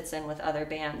goes and sits in with other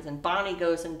bands, and Bonnie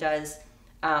goes and does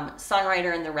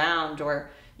Songwriter in the Round,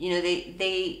 or, you know,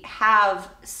 they have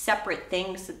separate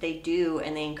things that they do,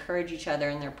 and they encourage each other,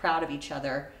 and they're proud of each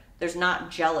other. There's not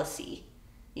jealousy.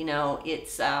 You know,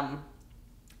 it's a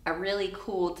really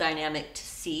cool dynamic to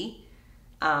see.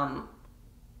 And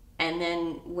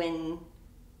then when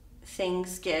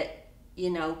things get,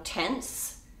 you know,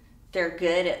 tense, they're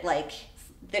good at, like,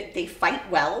 they fight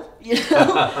well, you know.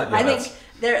 Yeah, I think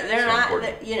they're so not,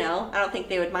 important. you know, I don't think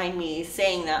they would mind me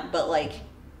saying that, but like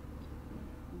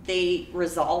they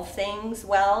resolve things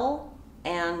well,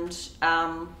 and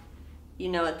you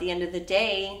know, at the end of the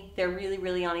day, they're really,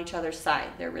 really on each other's side.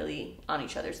 They're really on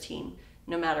each other's team,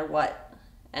 no matter what.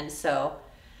 And so,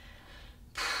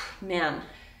 man,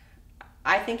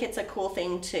 I think it's a cool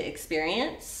thing to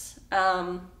experience,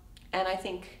 and I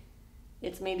think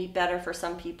it's maybe better for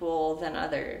some people than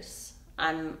others.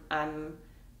 I'm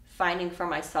finding for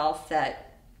myself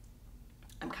that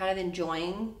I'm kind of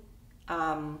enjoying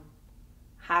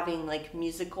having like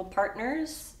musical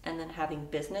partners, and then having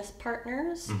business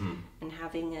partners, and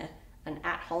having an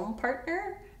at-home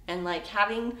partner, and like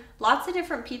having lots of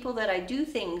different people that I do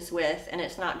things with, and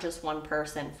it's not just one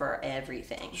person for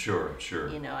everything. Sure.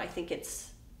 You know, I think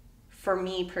it's, for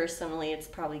me personally, it's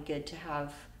probably good to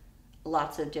have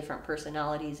lots of different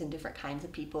personalities and different kinds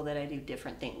of people that I do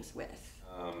different things with.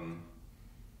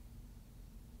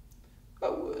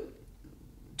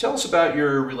 Tell us about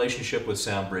your relationship with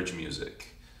SoundBridge Music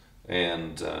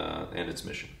and its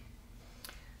mission.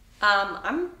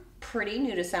 I'm pretty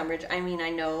new to SoundBridge. I mean, I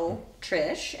know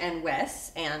Trish and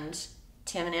Wes and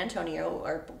Tim and Antonio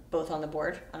are both on the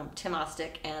board. Tim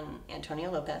Ostick and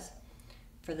Antonio Lopez,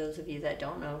 for those of you that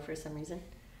don't know for some reason.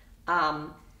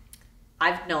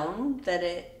 I've known that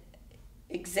it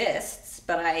exists,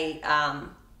 but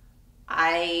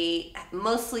I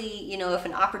mostly, you know, if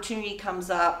an opportunity comes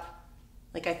up,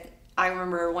 like I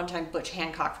remember one time Butch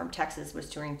Hancock from Texas was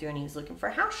touring through and he was looking for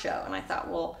a house show, and I thought,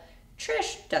 well,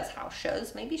 Trish does house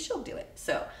shows, maybe she'll do it.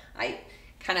 So I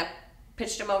kind of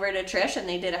pitched him over to Trish, and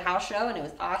they did a house show, and it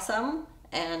was awesome,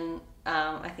 and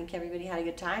I think everybody had a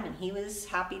good time, and he was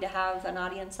happy to have an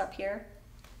audience up here.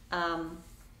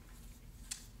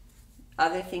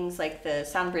 Other things like the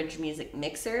SoundBridge Music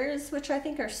Mixers, which I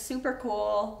think are super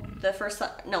cool.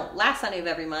 Last Sunday of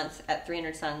every month at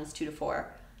 300 Suns, 2 to 4.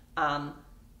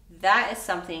 That is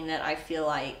something that I feel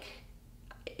like,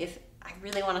 if I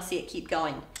really want to see it keep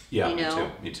going. Yeah, you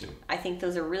know? Me too. I think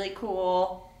those are really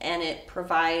cool, and it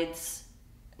provides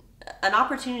an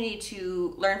opportunity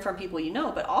to learn from people you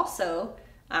know, but also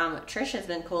Trish has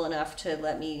been cool enough to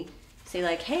let me say,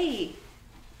 like, hey,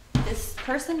 this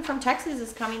person from Texas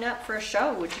is coming up for a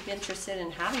show. Would you be interested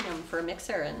in having them for a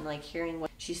mixer? And like hearing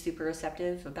what, she's super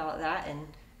receptive about that, and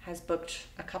has booked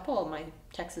a couple of my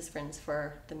Texas friends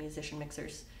for the musician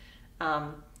mixers.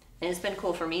 And it's been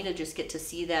cool for me to just get to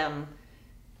see them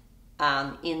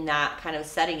in that kind of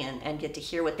setting, and get to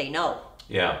hear what they know.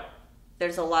 Yeah.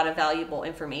 There's a lot of valuable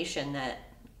information that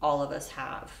all of us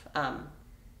have.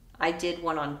 I did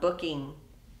one on booking,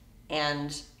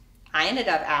 and I ended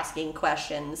up asking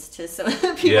questions to some of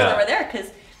the people that were there, because,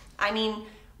 I mean,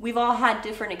 we've all had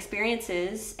different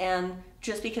experiences, and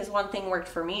just because one thing worked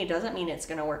for me doesn't mean it's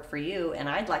going to work for you, and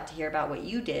I'd like to hear about what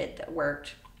you did that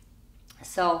worked.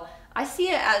 So I see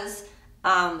it as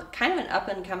kind of an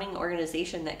up-and-coming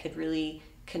organization that could really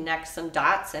connect some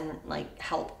dots and like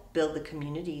help build the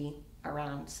community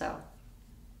around. So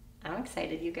I'm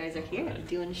excited you guys are here Right.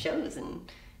 doing shows and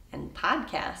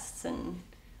podcasts and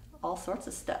all sorts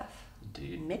of stuff.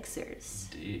 Indeed. Mixers.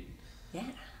 Indeed. Yeah.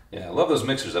 Yeah, I love those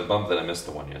mixers. I'm bummed that I missed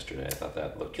the one yesterday. I thought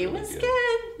that looked It really was good.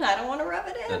 good. I don't want to rub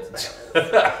it in, That's- but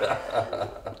it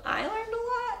was, I learned a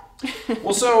lot.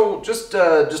 Well, so just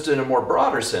in a more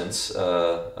broader sense,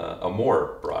 a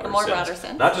more broader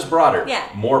sense. Not just broader. Yeah.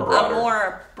 More broader.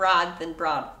 More broad than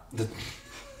broad.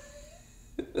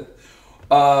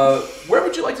 Where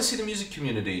would you like to see the music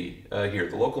community here,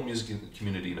 the local music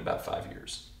community, in about 5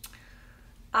 years?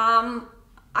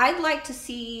 I'd like to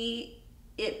see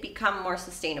it become more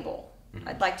sustainable.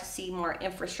 I'd like to see more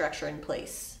infrastructure in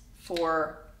place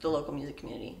for the local music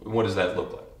community. What does that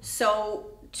look like?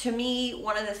 So, to me,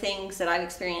 one of the things that I've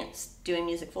experienced doing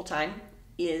music full time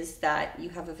is that you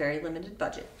have a very limited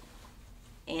budget.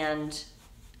 And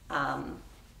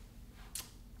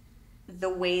the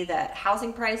way that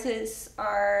housing prices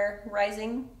are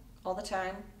rising all the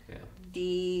time, Yeah.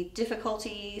 the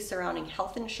difficulty surrounding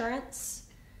health insurance,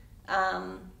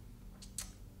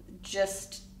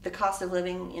 just the cost of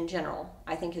living in general,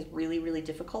 I think is really, really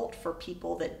difficult for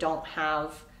people that don't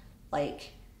have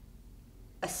like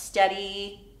a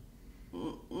steady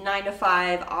 9 to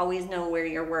 5, always know where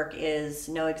your work is,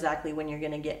 know exactly when you're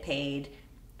going to get paid,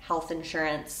 health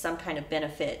insurance, some kind of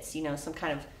benefits, you know, some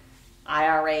kind of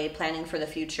IRA, planning for the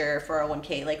future,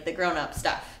 401k, like the grown-up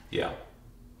stuff. Yeah.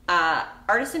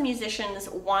 Artists and musicians,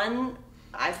 one,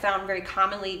 I found very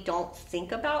commonly don't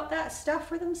think about that stuff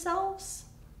for themselves.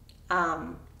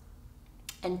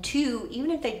 And two,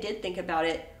 even if they did think about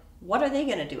it, what are they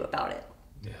going to do about it?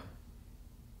 Yeah.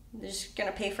 They're just going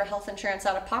to pay for health insurance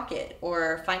out of pocket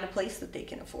or find a place that they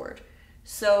can afford.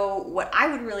 So what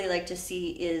I would really like to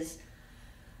see is,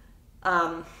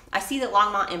 I see that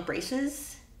Longmont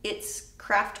embraces its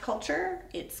craft culture,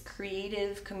 its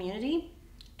creative community,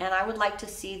 and I would like to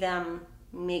see them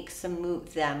make some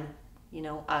moves, you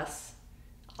know, us,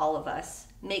 all of us,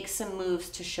 make some moves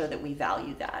to show that we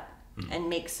value that and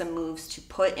make some moves to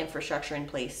put infrastructure in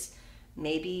place.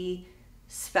 Maybe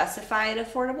specified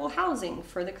affordable housing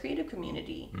for the creative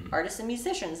community, artists and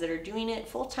musicians that are doing it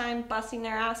full-time, busting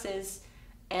their asses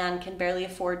and can barely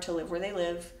afford to live where they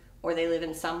live, or they live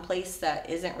in some place that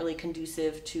isn't really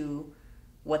conducive to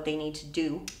what they need to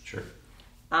do. Sure.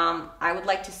 I would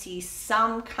like to see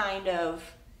some kind of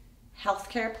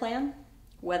healthcare plan,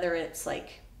 whether it's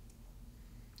like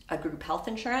a group health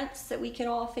insurance that we could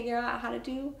all figure out how to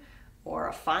do, or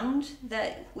a fund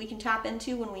that we can tap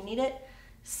into when we need it.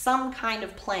 Some kind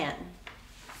of plan.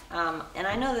 And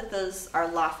I know that those are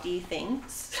lofty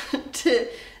things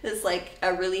it's like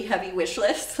a really heavy wish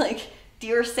list, like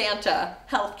Dear Santa,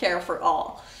 healthcare for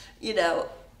all, you know.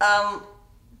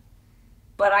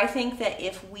 But I think that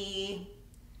if we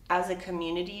as a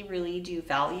community really do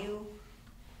value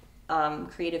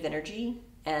creative energy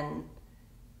and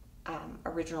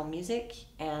original music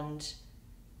and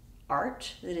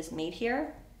art that is made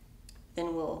here,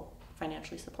 then we'll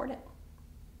financially support it.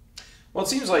 Well, it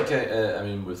seems like, I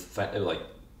mean, with like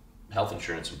health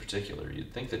insurance in particular,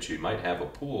 you'd think that you might have a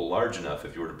pool large enough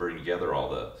if you were to bring together all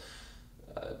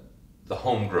the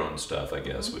homegrown stuff, I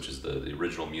guess, which is the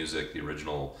original music, the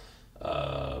original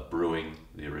brewing,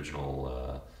 the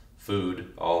original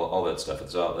food, all that stuff.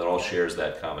 That all shares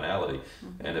that commonality.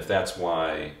 And if that's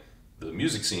why the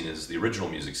original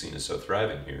music scene is so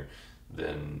thriving here,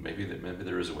 then maybe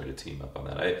there is a way to team up on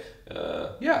that. I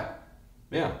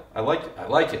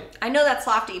like it. I know that's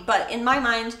lofty, but in my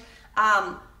mind,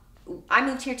 I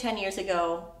moved here 10 years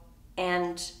ago,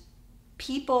 and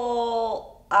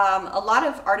people, a lot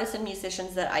of artists and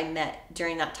musicians that I met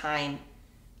during that time,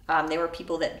 they were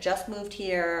people that just moved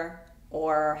here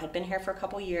or had been here for a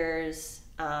couple years,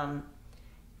 and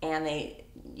they,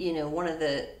 you know, one of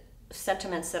the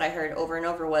sentiments that I heard over and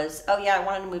over was, oh yeah, I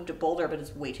wanted to move to Boulder, but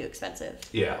it's way too expensive.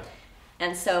 Yeah.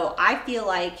 And so I feel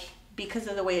like because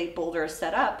of the way Boulder is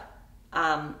set up,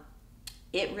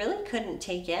 it really couldn't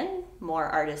take in more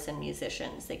artists and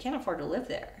musicians. They can't afford to live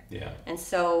there. Yeah. And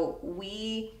so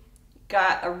we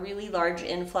got a really large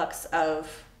influx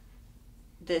of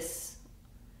this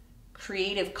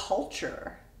creative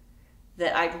culture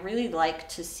that I'd really like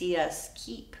to see us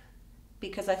keep,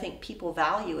 because I think people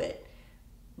value it.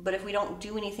 But if we don't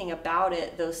do anything about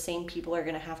it, those same people are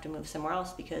going to have to move somewhere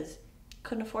else because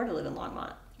couldn't afford to live in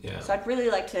Longmont. Yeah. So I'd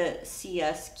really like to see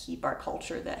us keep our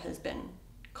culture that has been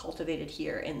cultivated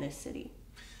here in this city.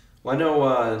 Well, I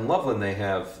know in Loveland they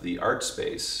have the Art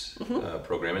Space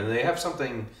program, and they have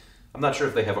something, I'm not sure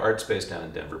if they have Art Space down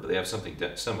in Denver, but they have something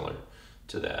similar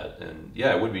to that. And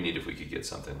yeah, it would be neat if we could get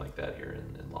something like that here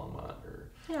in Longmont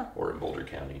or in Boulder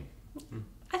County.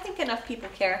 I think enough people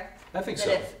care. I think that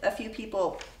so. If a few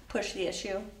people push the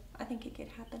issue, I think it could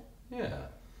happen. Yeah.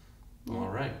 All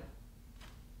right.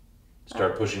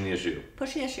 Start pushing the issue.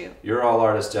 Push the issue. You're all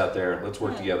artists out there. Let's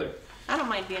work Yeah. together. I don't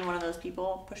mind being one of those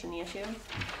people pushing the issue.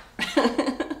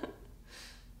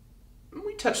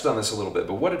 We touched on this a little bit,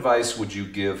 but what advice would you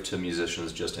give to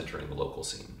musicians just entering the local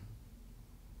scene?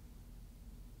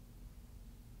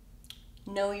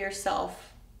 Know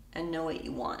yourself and know what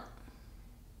you want.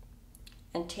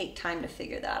 And take time to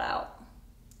figure that out.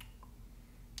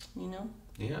 You know?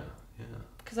 Yeah.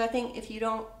 Because I think if you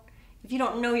don't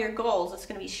know your goals, it's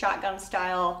going to be shotgun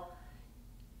style.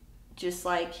 Just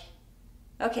like,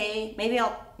 okay, maybe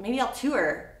I'll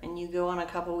tour, and you go on a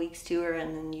couple weeks tour,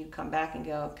 and then you come back and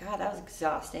go, God, that was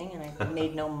exhausting, and I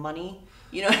made no money.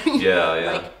 You know what I mean?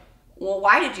 Yeah. Like, well,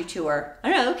 why did you tour? I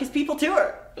don't know, because people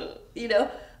tour. You know,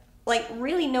 like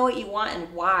really know what you want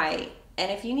and why.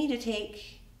 And if you need to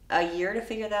take a year to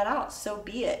figure that out, so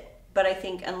be it. But I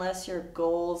think unless your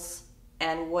goals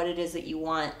and what it is that you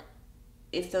want,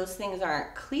 if those things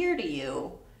aren't clear to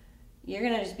you, you're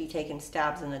going to just be taking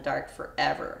stabs in the dark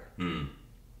forever.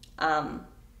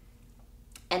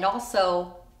 And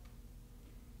also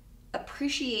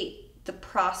appreciate the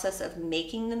process of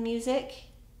making the music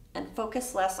and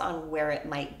focus less on where it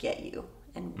might get you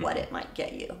and what it might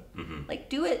get you. Like,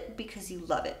 do it because you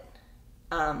love it.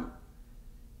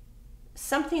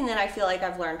 Something that I feel like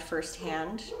I've learned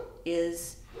firsthand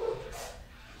is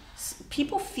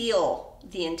people feel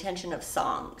the intention of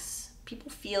songs. People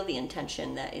feel the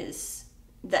intention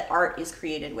that art is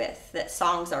created with, that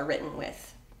songs are written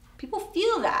with. People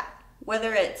feel that,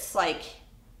 whether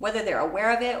they're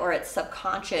aware of it or it's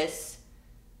subconscious,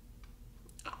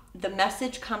 the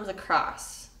message comes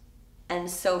across. And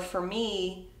so for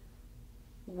me,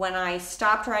 when I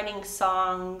stopped writing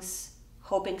songs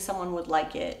hoping someone would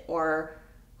like it or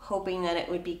hoping that it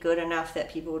would be good enough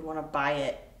that people would want to buy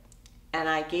it, and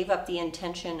I gave up the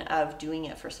intention of doing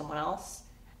it for someone else,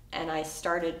 and I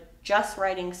started just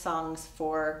writing songs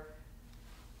for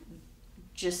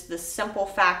just the simple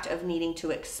fact of needing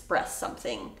to express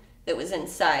something that was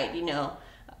inside. You know,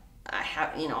 I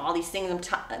have, all these things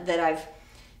that I've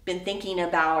been thinking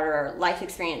about, or life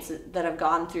experiences that I've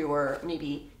gone through, or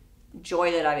maybe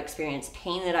joy that I've experienced,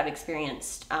 pain that I've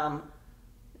experienced,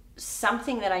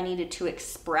 something that I needed to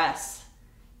express.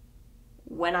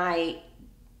 When I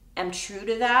am true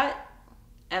to that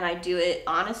and I do it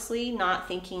honestly, not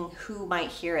thinking who might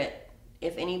hear it,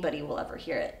 if anybody will ever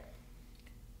hear it,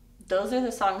 those are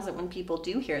the songs that when people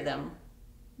do hear them,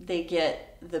 they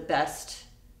get the best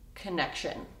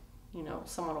connection.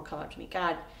 Someone will come up to me,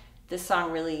 God, this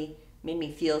song really made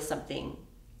me feel something.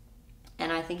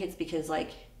 And I think it's because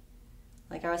like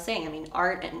I was saying, I mean,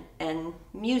 art and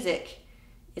music,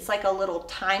 it's like a little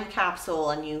time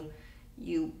capsule, and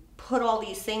you put all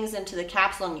these things into the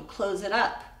capsule and you close it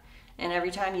up. And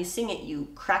every time you sing it, you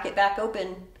crack it back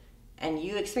open and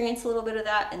you experience a little bit of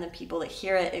that, and the people that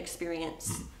hear it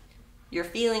experience your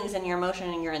feelings and your emotion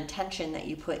and your intention that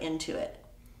you put into it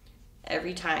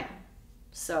every time.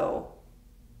 So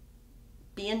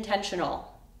be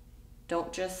intentional.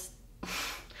 Don't just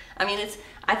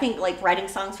I think like writing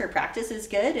songs for practice is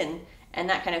good and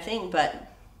that kind of thing, but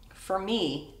for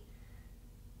me,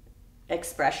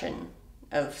 expression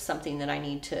of something that I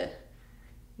need to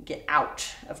get out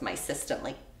of my system,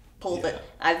 like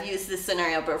I've used this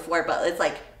scenario before, but it's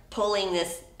like pulling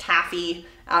this taffy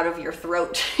out of your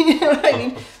throat. You know what I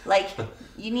mean? Like,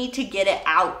 you need to get it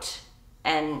out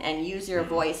and use your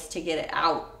voice to get it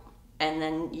out, and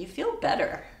then you feel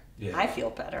better. Yeah. I feel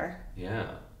better.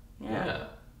 Yeah.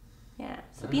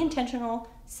 So be intentional,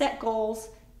 set goals,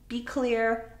 be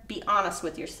clear, be honest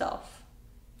with yourself.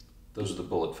 Those are the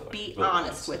bullet points. Be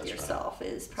honest with yourself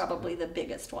is probably the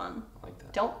biggest one. I like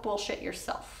that. Don't bullshit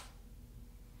yourself.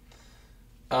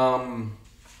 All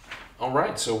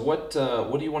right. So what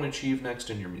do you want to achieve next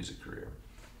in your music career?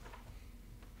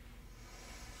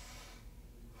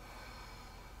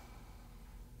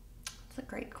 That's a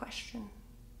great question.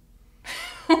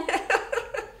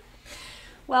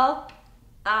 Well,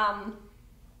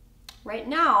 right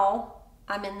now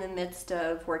I'm in the midst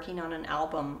of working on an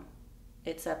album.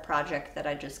 It's a project that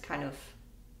I just kind of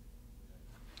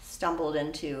stumbled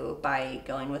into by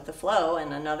going with the flow,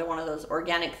 and another one of those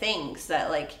organic things that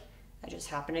like I just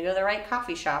happened to go to the right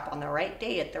coffee shop on the right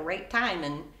day at the right time,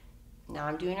 and now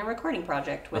I'm doing a recording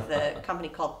project with a company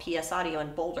called PS Audio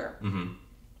in Boulder.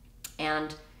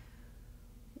 And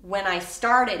when I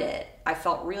started it, I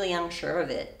felt really unsure of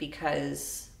it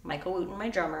because Michael Wooten, my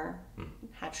drummer,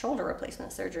 had shoulder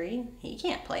replacement surgery. He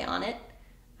can't play on it.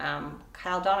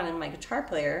 Kyle Donovan, my guitar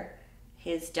player,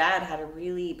 his dad had a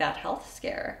really bad health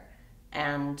scare,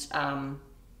 and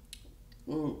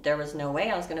there was no way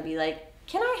I was going to be like,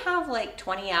 can I have like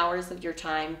 20 hours of your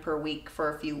time per week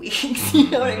for a few weeks? You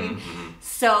know what I mean?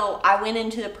 So I went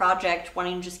into the project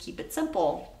wanting to just keep it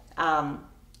simple.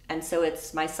 And so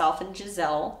it's myself and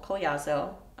Giselle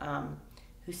Coile,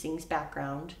 who sings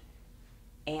background.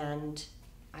 And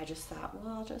I just thought,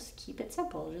 well, I'll just keep it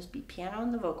simple. It'll just be piano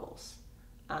and the vocals.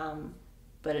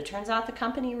 But it turns out the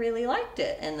company really liked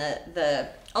it. And the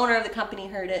owner of the company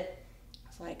heard it. I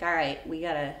was like, all right, we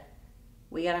gotta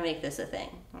make this a thing.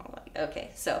 I'm like,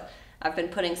 okay. So I've been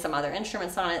putting some other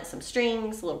instruments on it, some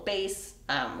strings, a little bass.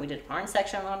 We did a horn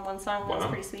section on one song. Wow. That was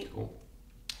pretty sweet. Cool.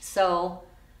 So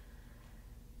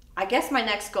I guess my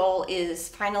next goal is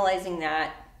finalizing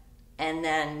that and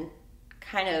then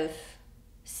kind of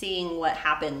seeing what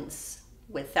happens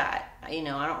with that. You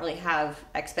know, I don't really have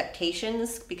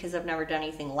expectations because I've never done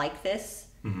anything like this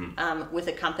with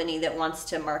a company that wants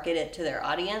to market it to their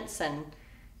audience and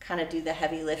kind of do the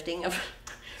heavy lifting of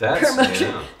promotion.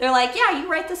 Yeah. They're like, yeah, you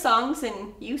write the songs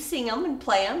and you sing them and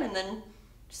play them, and then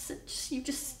you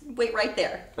just wait right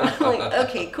there. I'm like,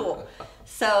 okay, cool.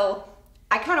 So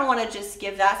I kind of want to just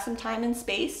give that some time and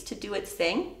space to do its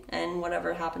thing, and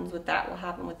whatever happens with that will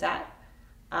happen with that.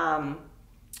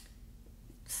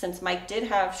 Since Mike did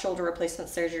have shoulder replacement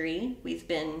surgery, we've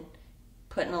been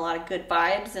putting a lot of good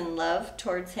vibes and love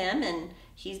towards him, and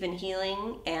he's been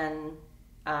healing and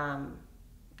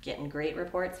getting great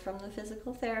reports from the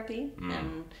physical therapy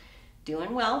and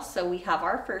doing well. So we have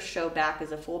our first show back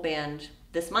as a full band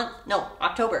this month. No,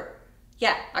 October.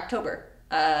 Yeah, October.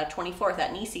 24th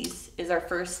at Nisi's is our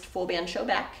first full band show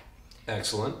back.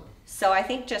 Excellent. So I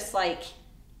think just like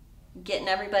getting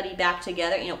everybody back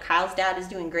together. You know, Kyle's dad is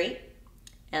doing great,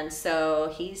 and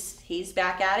so he's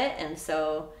back at it. And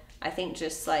so I think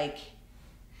just like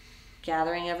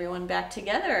gathering everyone back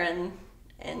together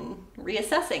and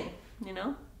reassessing, you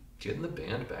know. Getting the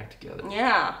band back together.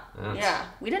 Yeah, yeah.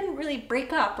 We didn't really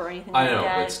break up or anything like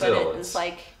that. But still, it was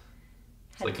like...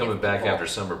 It's like coming back after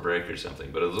summer break or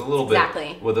something, but it was a little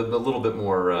bit... With a little bit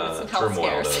more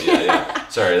turmoil, though. Yeah.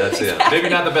 Sorry, that's maybe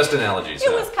not the best analogy.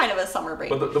 So. It was kind of a summer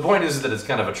break. But the point is that it's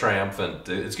kind of a triumphant...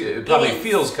 It probably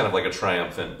feels kind of like a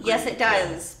triumphant... Yes, it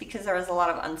does, because there was a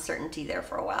lot of uncertainty there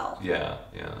for a while. Yeah.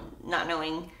 Not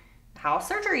knowing how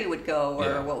surgery would go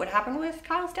or what would happen with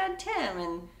Kyle's dad, Tim,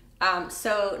 and...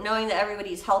 so knowing that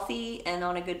everybody's healthy and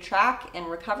on a good track and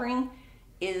recovering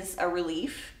is a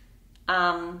relief.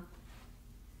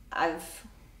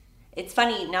 It's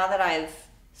funny, now that I've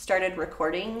started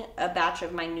recording a batch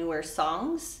of my newer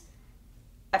songs,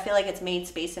 I feel like it's made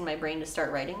space in my brain to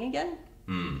start writing again.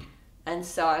 And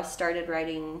so I've started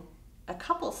writing a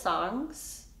couple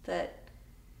songs that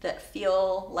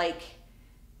feel like,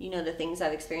 you know, the things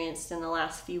I've experienced in the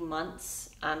last few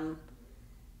months. I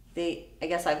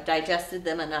guess I've digested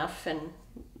them enough and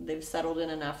they've settled in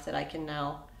enough that I can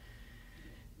now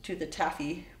do the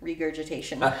taffy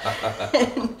regurgitation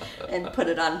and put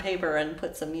it on paper and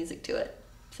put some music to it.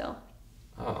 So,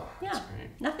 that's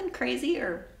great. Nothing crazy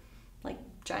or like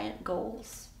giant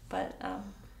goals, but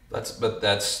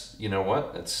that's you know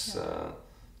what? That's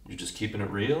you're just keeping it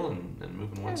real and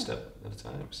moving one step at a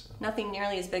time. So nothing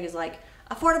nearly as big as like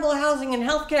affordable housing and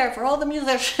healthcare for all the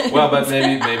musicians. Well, but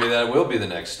maybe that will be the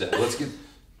next step. Let's get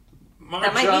March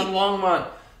on Longmont.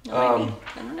 I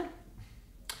don't know.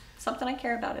 Something I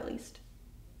care about, at least.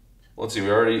 Let's see. We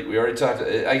already talked.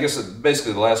 I guess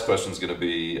basically the last question is going to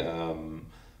be.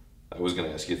 I was going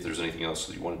to ask you if there's anything else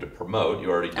that you wanted to promote.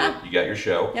 You already did. You got your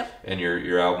show and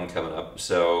your album coming up.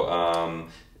 So,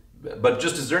 but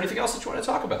just is there anything else that you want to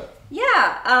talk about?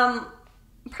 Yeah.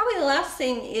 Probably the last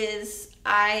thing is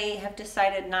I have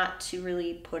decided not to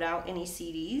really put out any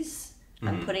CDs.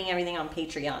 I'm putting everything on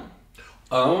Patreon.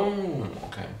 Oh,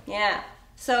 okay. Yeah.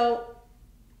 So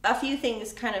a few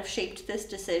things kind of shaped this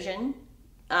decision.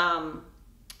 But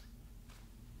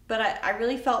I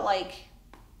really felt like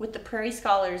with the Prairie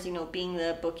Scholars, you know, being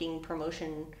the booking,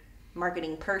 promotion,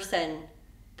 marketing person,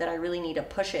 that I really need to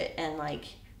push it and like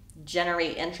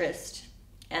generate interest.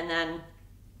 And then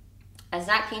as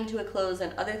that came to a close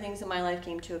and other things in my life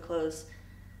came to a close,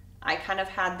 I kind of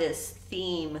had this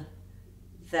theme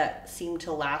that seemed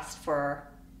to last for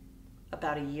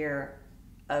about a year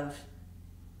of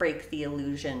break the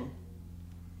illusion.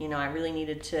 You know, I really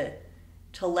needed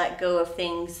to let go of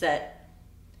things that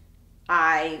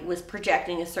I was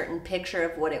projecting a certain picture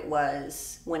of what it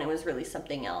was when it was really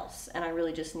something else. And I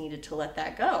really just needed to let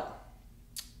that go.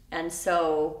 And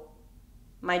so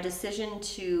my decision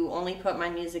to only put my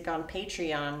music on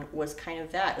Patreon was kind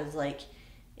of that. It was like,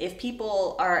 if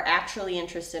people are actually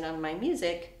interested in my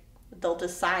music, they'll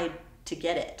decide to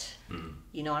get it.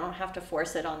 You know, I don't have to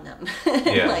force it on them.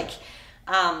 Yeah. Like,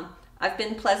 I've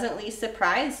been pleasantly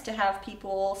surprised to have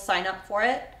people sign up for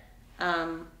it.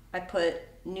 I put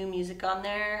new music on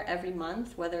there every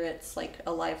month, whether it's like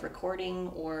a live recording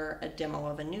or a demo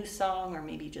of a new song, or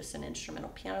maybe just an instrumental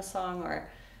piano song, or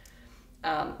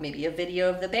maybe a video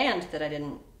of the band that I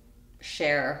didn't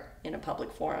share in a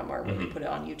public forum or really put it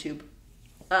on YouTube.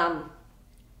 And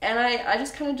I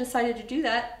just kind of decided to do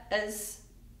that as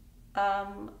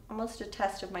almost a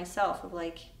test of myself, of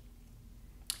like,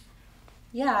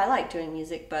 yeah, I like doing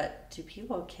music, but do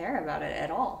people care about it at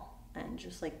all? And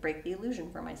just like break the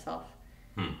illusion for myself.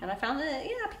 And I found that,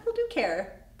 yeah, people do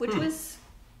care, which was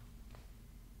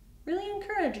really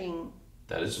encouraging.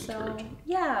 That is encouraging.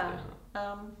 Yeah.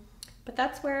 But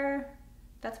that's where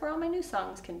all my new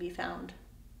songs can be found.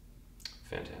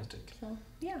 Fantastic. So,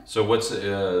 yeah. So what's,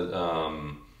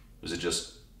 was it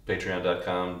just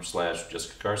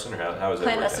patreon.com/Jessica Carson, or how is that?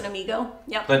 Clandestine Amigo.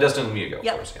 Yep. Clandestine Amigo, of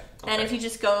Yep. course, yeah. Okay. And if you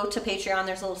just go to Patreon,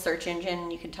 there's a little search engine,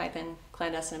 and you can type in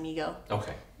Clandestine Amigo.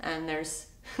 Okay. And there's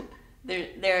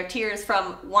there are tiers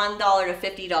from $1 to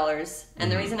 $50.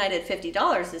 And the reason I did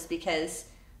 $50 is because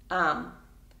I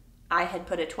had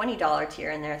put a $20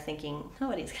 tier in there thinking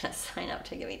nobody's going to sign up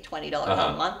to give me $20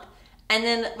 a month. And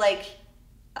then like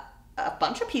a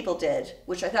bunch of people did,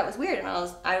 which I thought was weird. And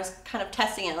I was kind of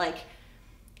testing it, like,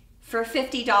 for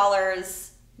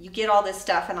 $50 you get all this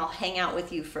stuff and I'll hang out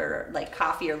with you for like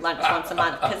coffee or lunch once a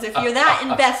month. Because if you're that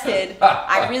invested,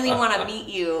 I really want to meet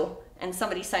you. And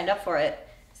somebody signed up for it.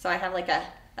 So I have like a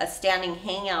standing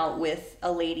hangout with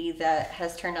a lady that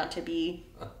has turned out to be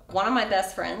one of my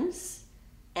best friends.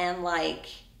 And like,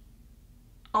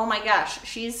 oh my gosh,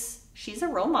 she's a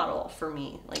role model for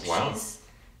me. Like, wow. She's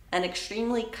an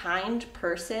extremely kind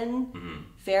person,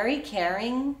 very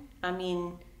caring. I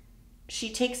mean,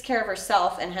 she takes care of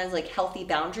herself and has like healthy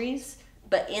boundaries,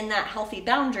 but in that healthy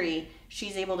boundary,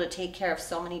 she's able to take care of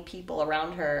so many people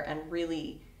around her and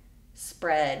really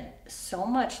spread so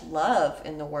much love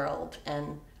in the world.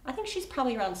 And I think she's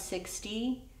probably around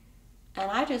 60,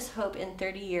 and I just hope in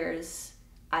 30 years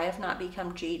I have not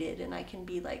become jaded and I can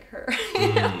be like her.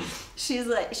 She's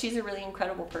a really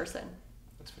incredible person.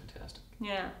 That's fantastic.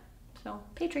 Yeah. So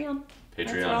Patreon.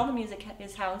 That's Patreon. where all the music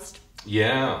is housed.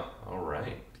 Yeah. All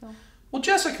right. So. Well,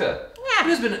 Jessica, Yeah. it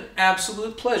has been an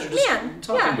absolute pleasure just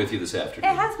talking with you this afternoon.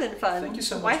 It has been fun. Thank you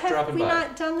so much Why for dropping by. Why have we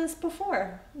not done this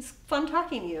before? It's fun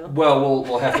talking to you. Well,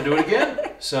 we'll have to do it again.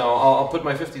 So I'll put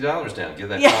my $50 down. Give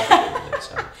that coffee over there.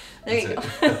 So there you go.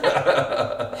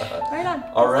 Right on.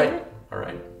 All right. All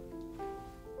right.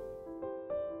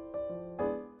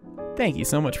 Thank you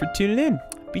so much for tuning in.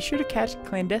 Be sure to catch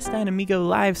Clandestine Amigo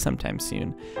live sometime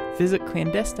soon. Visit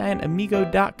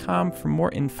clandestineamigo.com for more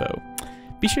info.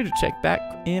 Be sure to check back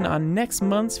in on next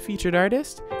month's featured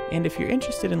artist, and if you're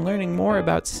interested in learning more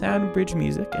about SoundBridge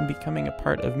Music and becoming a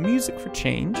part of Music for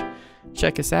Change,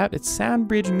 check us out at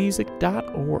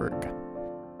soundbridgemusic.org.